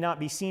fasting may not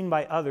be seen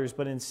by others,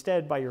 but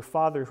instead by your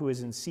Father who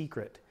is in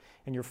secret.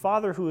 And your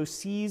Father who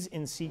sees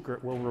in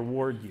secret will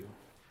reward you.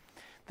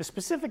 The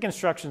specific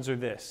instructions are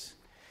this.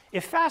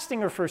 If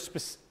fasting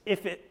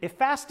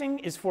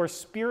is for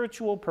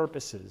spiritual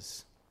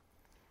purposes,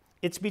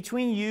 it's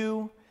between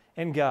you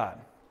and God.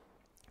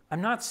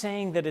 I'm not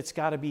saying that it's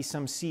got to be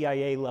some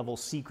CIA-level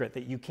secret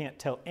that you can't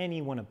tell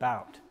anyone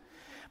about.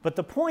 But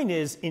the point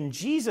is, in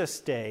Jesus'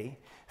 day,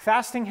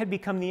 fasting had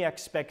become the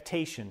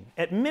expectation.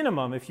 At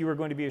minimum, if you were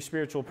going to be a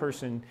spiritual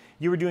person,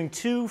 you were doing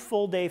 2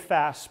 full-day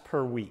fasts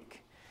per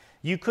week.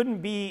 You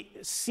couldn't be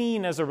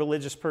seen as a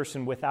religious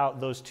person without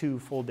those 2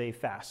 full-day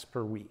fasts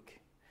per week.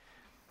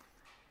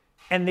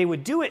 And they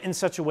would do it in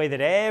such a way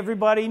that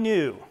everybody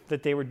knew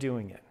that they were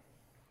doing it.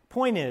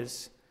 Point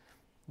is,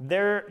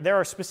 there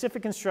are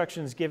specific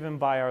instructions given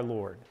by our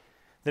Lord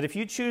that if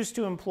you choose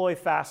to employ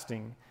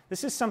fasting,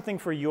 this is something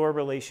for your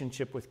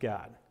relationship with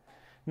God,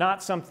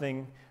 not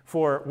something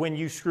for when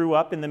you screw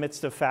up in the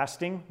midst of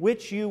fasting,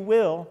 which you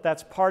will.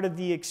 That's part of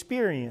the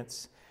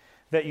experience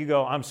that you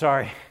go, I'm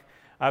sorry,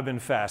 I've been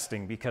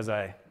fasting because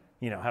I,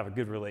 have a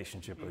good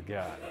relationship with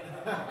God.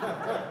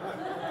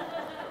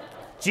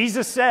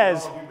 Jesus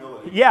says,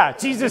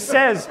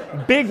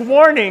 big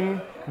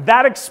warning,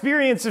 that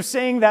experience of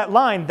saying that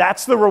line,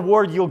 that's the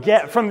reward you'll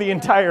get from the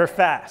entire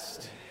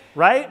fast,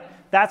 right?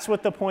 That's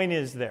what the point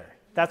is there.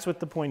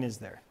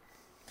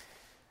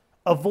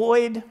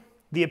 Avoid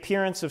the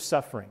appearance of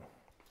suffering.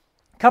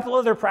 A couple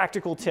other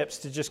practical tips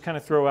to just kind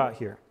of throw out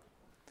here.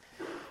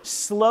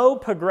 Slow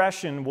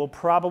progression will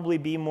probably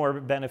be more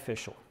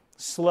beneficial.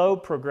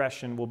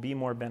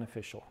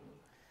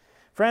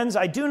 Friends,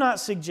 I do not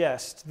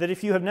suggest that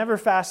if you have never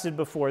fasted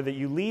before that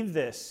you leave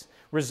this,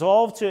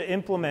 resolve to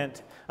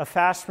implement a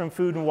fast from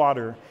food and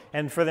water,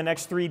 and for the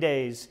next 3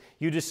 days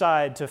you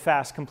decide to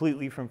fast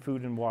completely from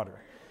food and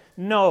water.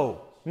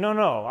 No.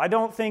 I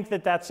don't think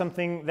that that's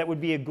something that would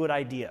be a good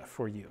idea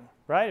for you,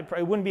 right?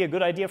 It wouldn't be a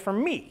good idea for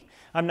me.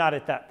 I'm not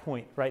at that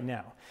point right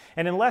now.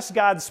 And unless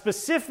God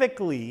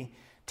specifically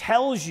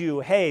tells you,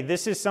 hey,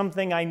 this is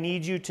something I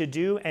need you to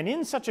do, and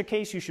in such a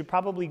case, you should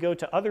probably go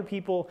to other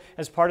people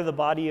as part of the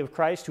body of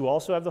Christ who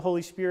also have the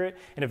Holy Spirit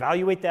and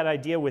evaluate that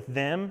idea with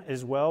them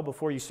as well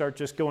before you start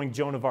just going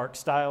Joan of Arc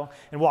style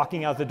and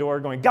walking out the door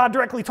going, God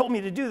directly told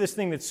me to do this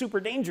thing that's super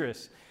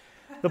dangerous.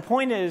 The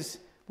point is,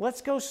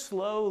 let's go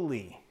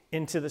slowly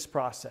into this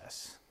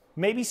process.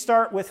 Maybe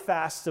start with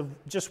fasts of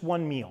just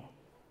 1 meal,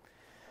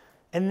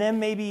 and then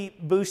maybe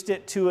boost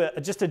it to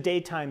just a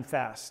daytime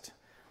fast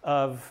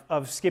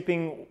of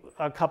skipping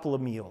a couple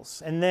of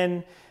meals, and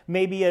then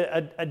maybe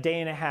a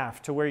day and a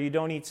half to where you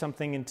don't eat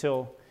something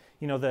until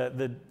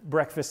the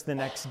breakfast the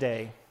next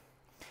day.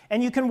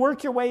 And you can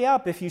work your way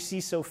up if you see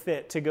so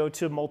fit to go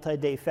to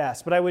multi-day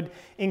fast. But I would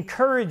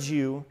encourage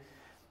you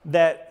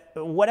that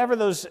whatever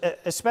those,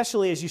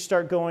 especially as you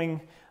start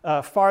going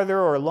farther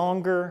or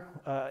longer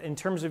in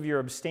terms of your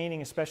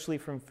abstaining, especially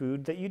from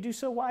food, that you do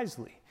so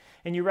wisely.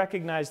 And you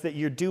recognize that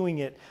you're doing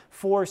it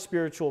for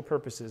spiritual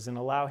purposes and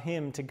allow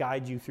Him to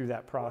guide you through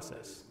that process.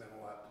 What has meant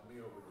a lot to me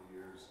over the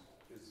years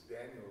is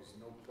Daniel's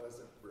no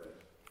pleasant bread.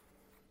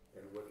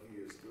 And what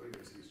he is doing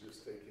is he's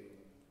just taking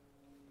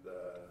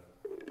the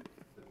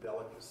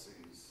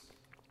delicacies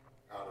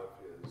out of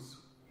his,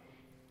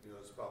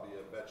 it's probably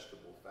a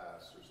vegetable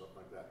fast or something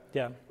like that.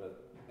 Yeah.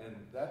 And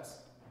that's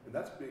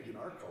big in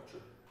our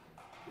culture,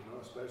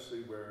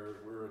 especially where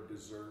we're a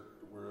dessert,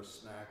 we're a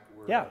snack,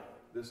 we're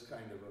this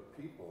kind of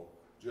a people.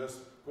 Just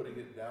putting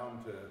it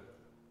down to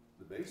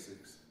the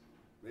basics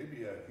may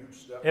be a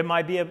huge step. It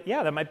might be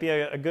that might be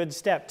a good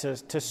step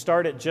to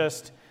start at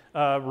just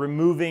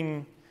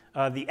removing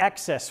the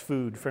excess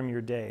food from your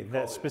day,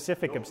 that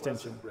specific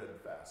abstention.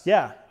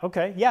 Yeah,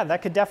 okay. Yeah,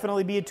 that could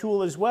definitely be a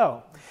tool as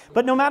well.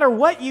 But no matter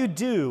what you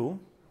do,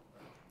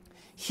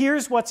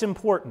 here's what's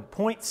important.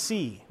 Point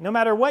C. No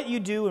matter what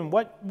you do and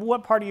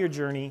what part of your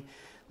journey,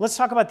 let's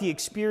talk about the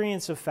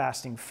experience of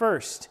fasting.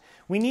 First,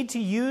 we need to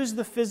use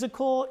the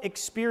physical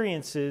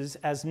experiences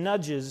as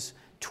nudges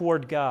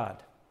toward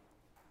God.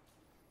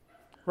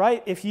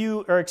 Right? If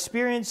you are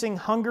experiencing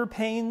hunger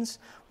pains,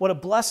 what a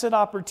blessed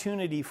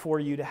opportunity for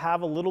you to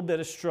have a little bit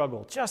of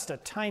struggle, just a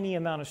tiny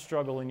amount of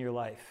struggle in your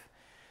life,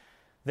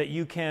 that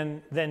you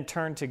can then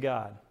turn to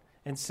God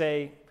and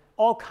say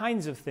all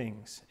kinds of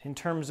things in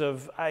terms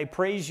of, I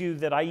praise you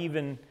that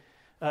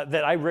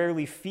that I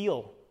rarely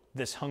feel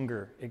this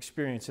hunger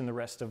experience in the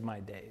rest of my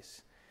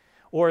days.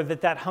 Or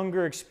that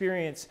hunger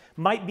experience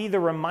might be the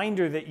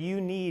reminder that you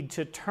need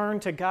to turn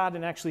to God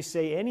and actually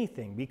say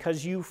anything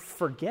because you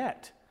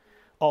forget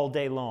all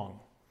day long,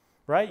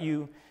 right?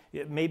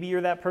 Maybe you're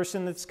that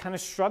person that's kind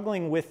of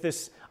struggling with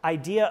this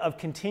idea of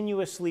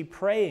continuously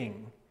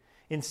praying,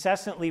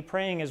 incessantly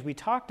praying as we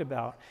talked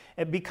about,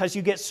 because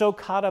you get so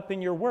caught up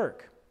in your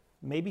work.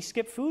 Maybe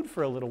skip food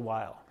for a little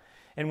while.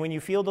 And when you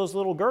feel those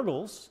little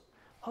gurgles,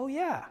 oh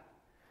yeah,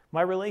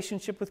 my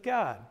relationship with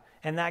God.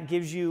 And that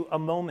gives you a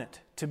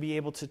moment to be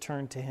able to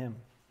turn to Him.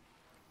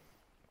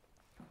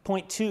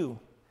 Point 2,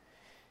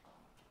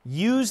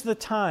 use the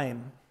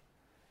time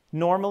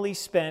normally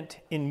spent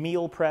in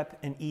meal prep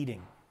and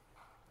eating.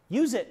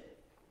 Use it.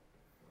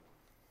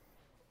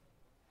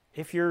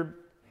 If you're,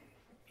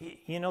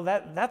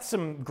 that's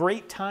some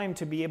great time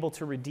to be able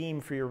to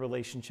redeem for your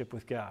relationship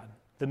with God.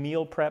 The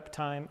meal prep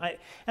time.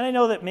 And I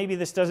know that maybe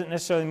this doesn't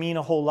necessarily mean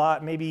a whole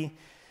lot. Maybe,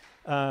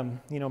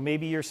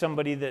 maybe you're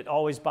somebody that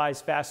always buys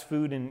fast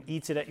food and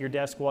eats it at your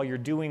desk while you're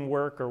doing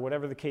work or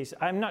whatever the case.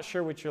 I'm not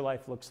sure what your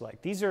life looks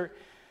like. These are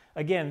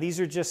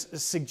just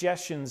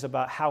suggestions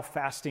about how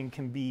fasting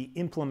can be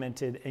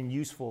implemented and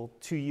useful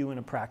to you in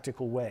a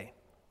practical way.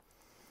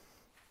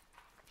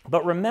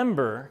 But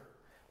remember,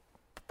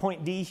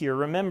 point D here,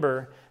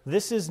 remember,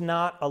 this is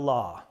not a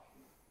law.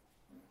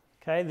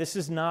 Okay, this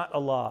is not a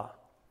law.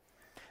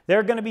 There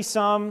are going to be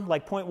some,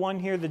 like point 1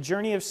 here, the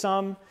journey of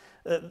some,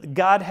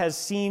 God has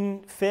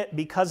seen fit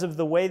because of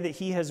the way that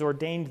He has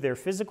ordained their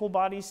physical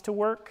bodies to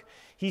work.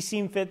 He's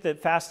seen fit that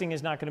fasting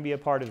is not going to be a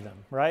part of them,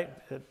 right?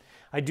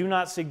 I do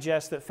not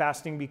suggest that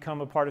fasting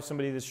become a part of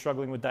somebody that's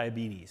struggling with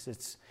diabetes.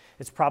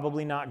 It's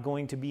probably not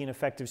going to be an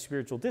effective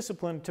spiritual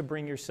discipline to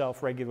bring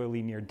yourself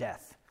regularly near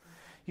death.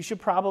 You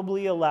should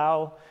probably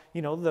allow,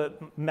 the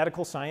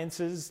medical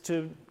sciences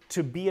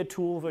to be a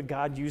tool that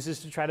God uses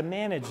to try to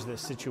manage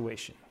this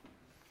situation.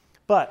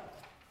 But,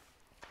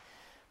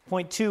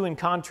 point 2 in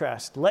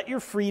contrast, let your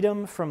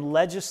freedom from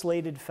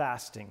legislated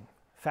fasting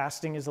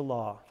is a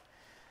law,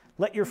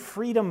 let your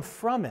freedom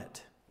from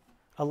it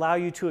allow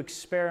you to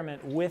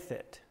experiment with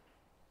it,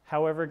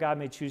 however God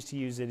may choose to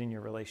use it in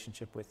your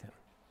relationship with Him.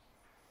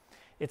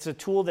 It's a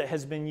tool that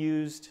has been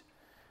used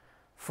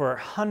for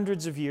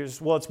hundreds of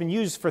years. Well, it's been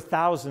used for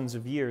thousands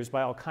of years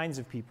by all kinds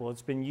of people.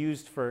 It's been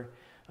used for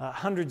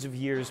hundreds of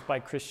years by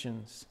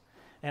Christians.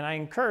 And I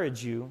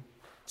encourage you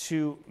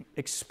to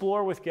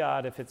explore with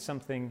God if it's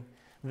something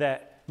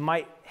that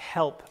might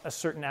help a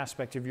certain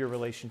aspect of your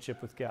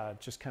relationship with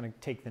God. Just kind of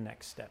take the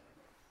next step.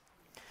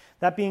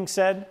 That being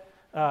said,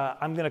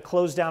 I'm going to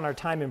close down our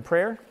time in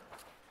prayer,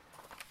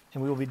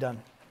 and we will be done.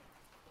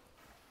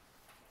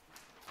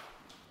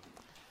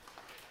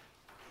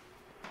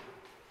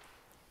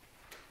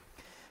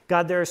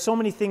 God, there are so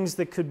many things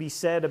that could be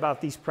said about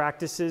these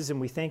practices,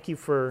 and we thank You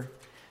for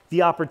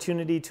the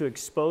opportunity to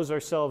expose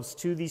ourselves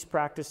to these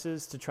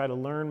practices, to try to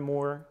learn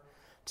more,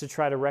 to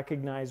try to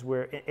recognize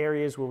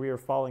areas where we are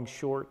falling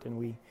short, and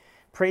we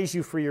praise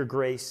You for Your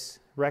grace,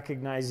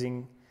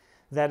 recognizing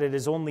that it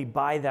is only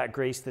by that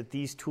grace that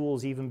these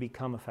tools even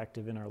become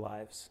effective in our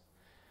lives.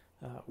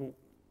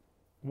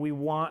 We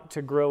want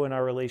to grow in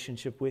our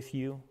relationship with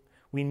You.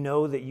 We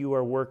know that You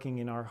are working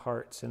in our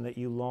hearts and that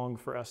You long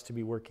for us to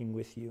be working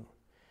with You.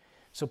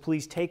 So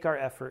please take our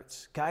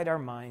efforts, guide our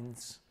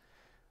minds,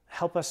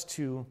 help us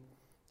to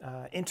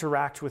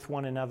interact with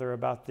one another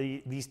about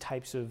these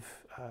types of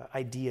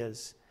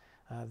ideas,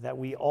 that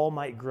we all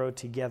might grow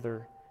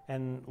together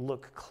and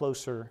look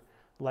closer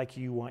like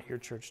You want Your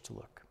church to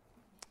look.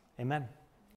 Amen.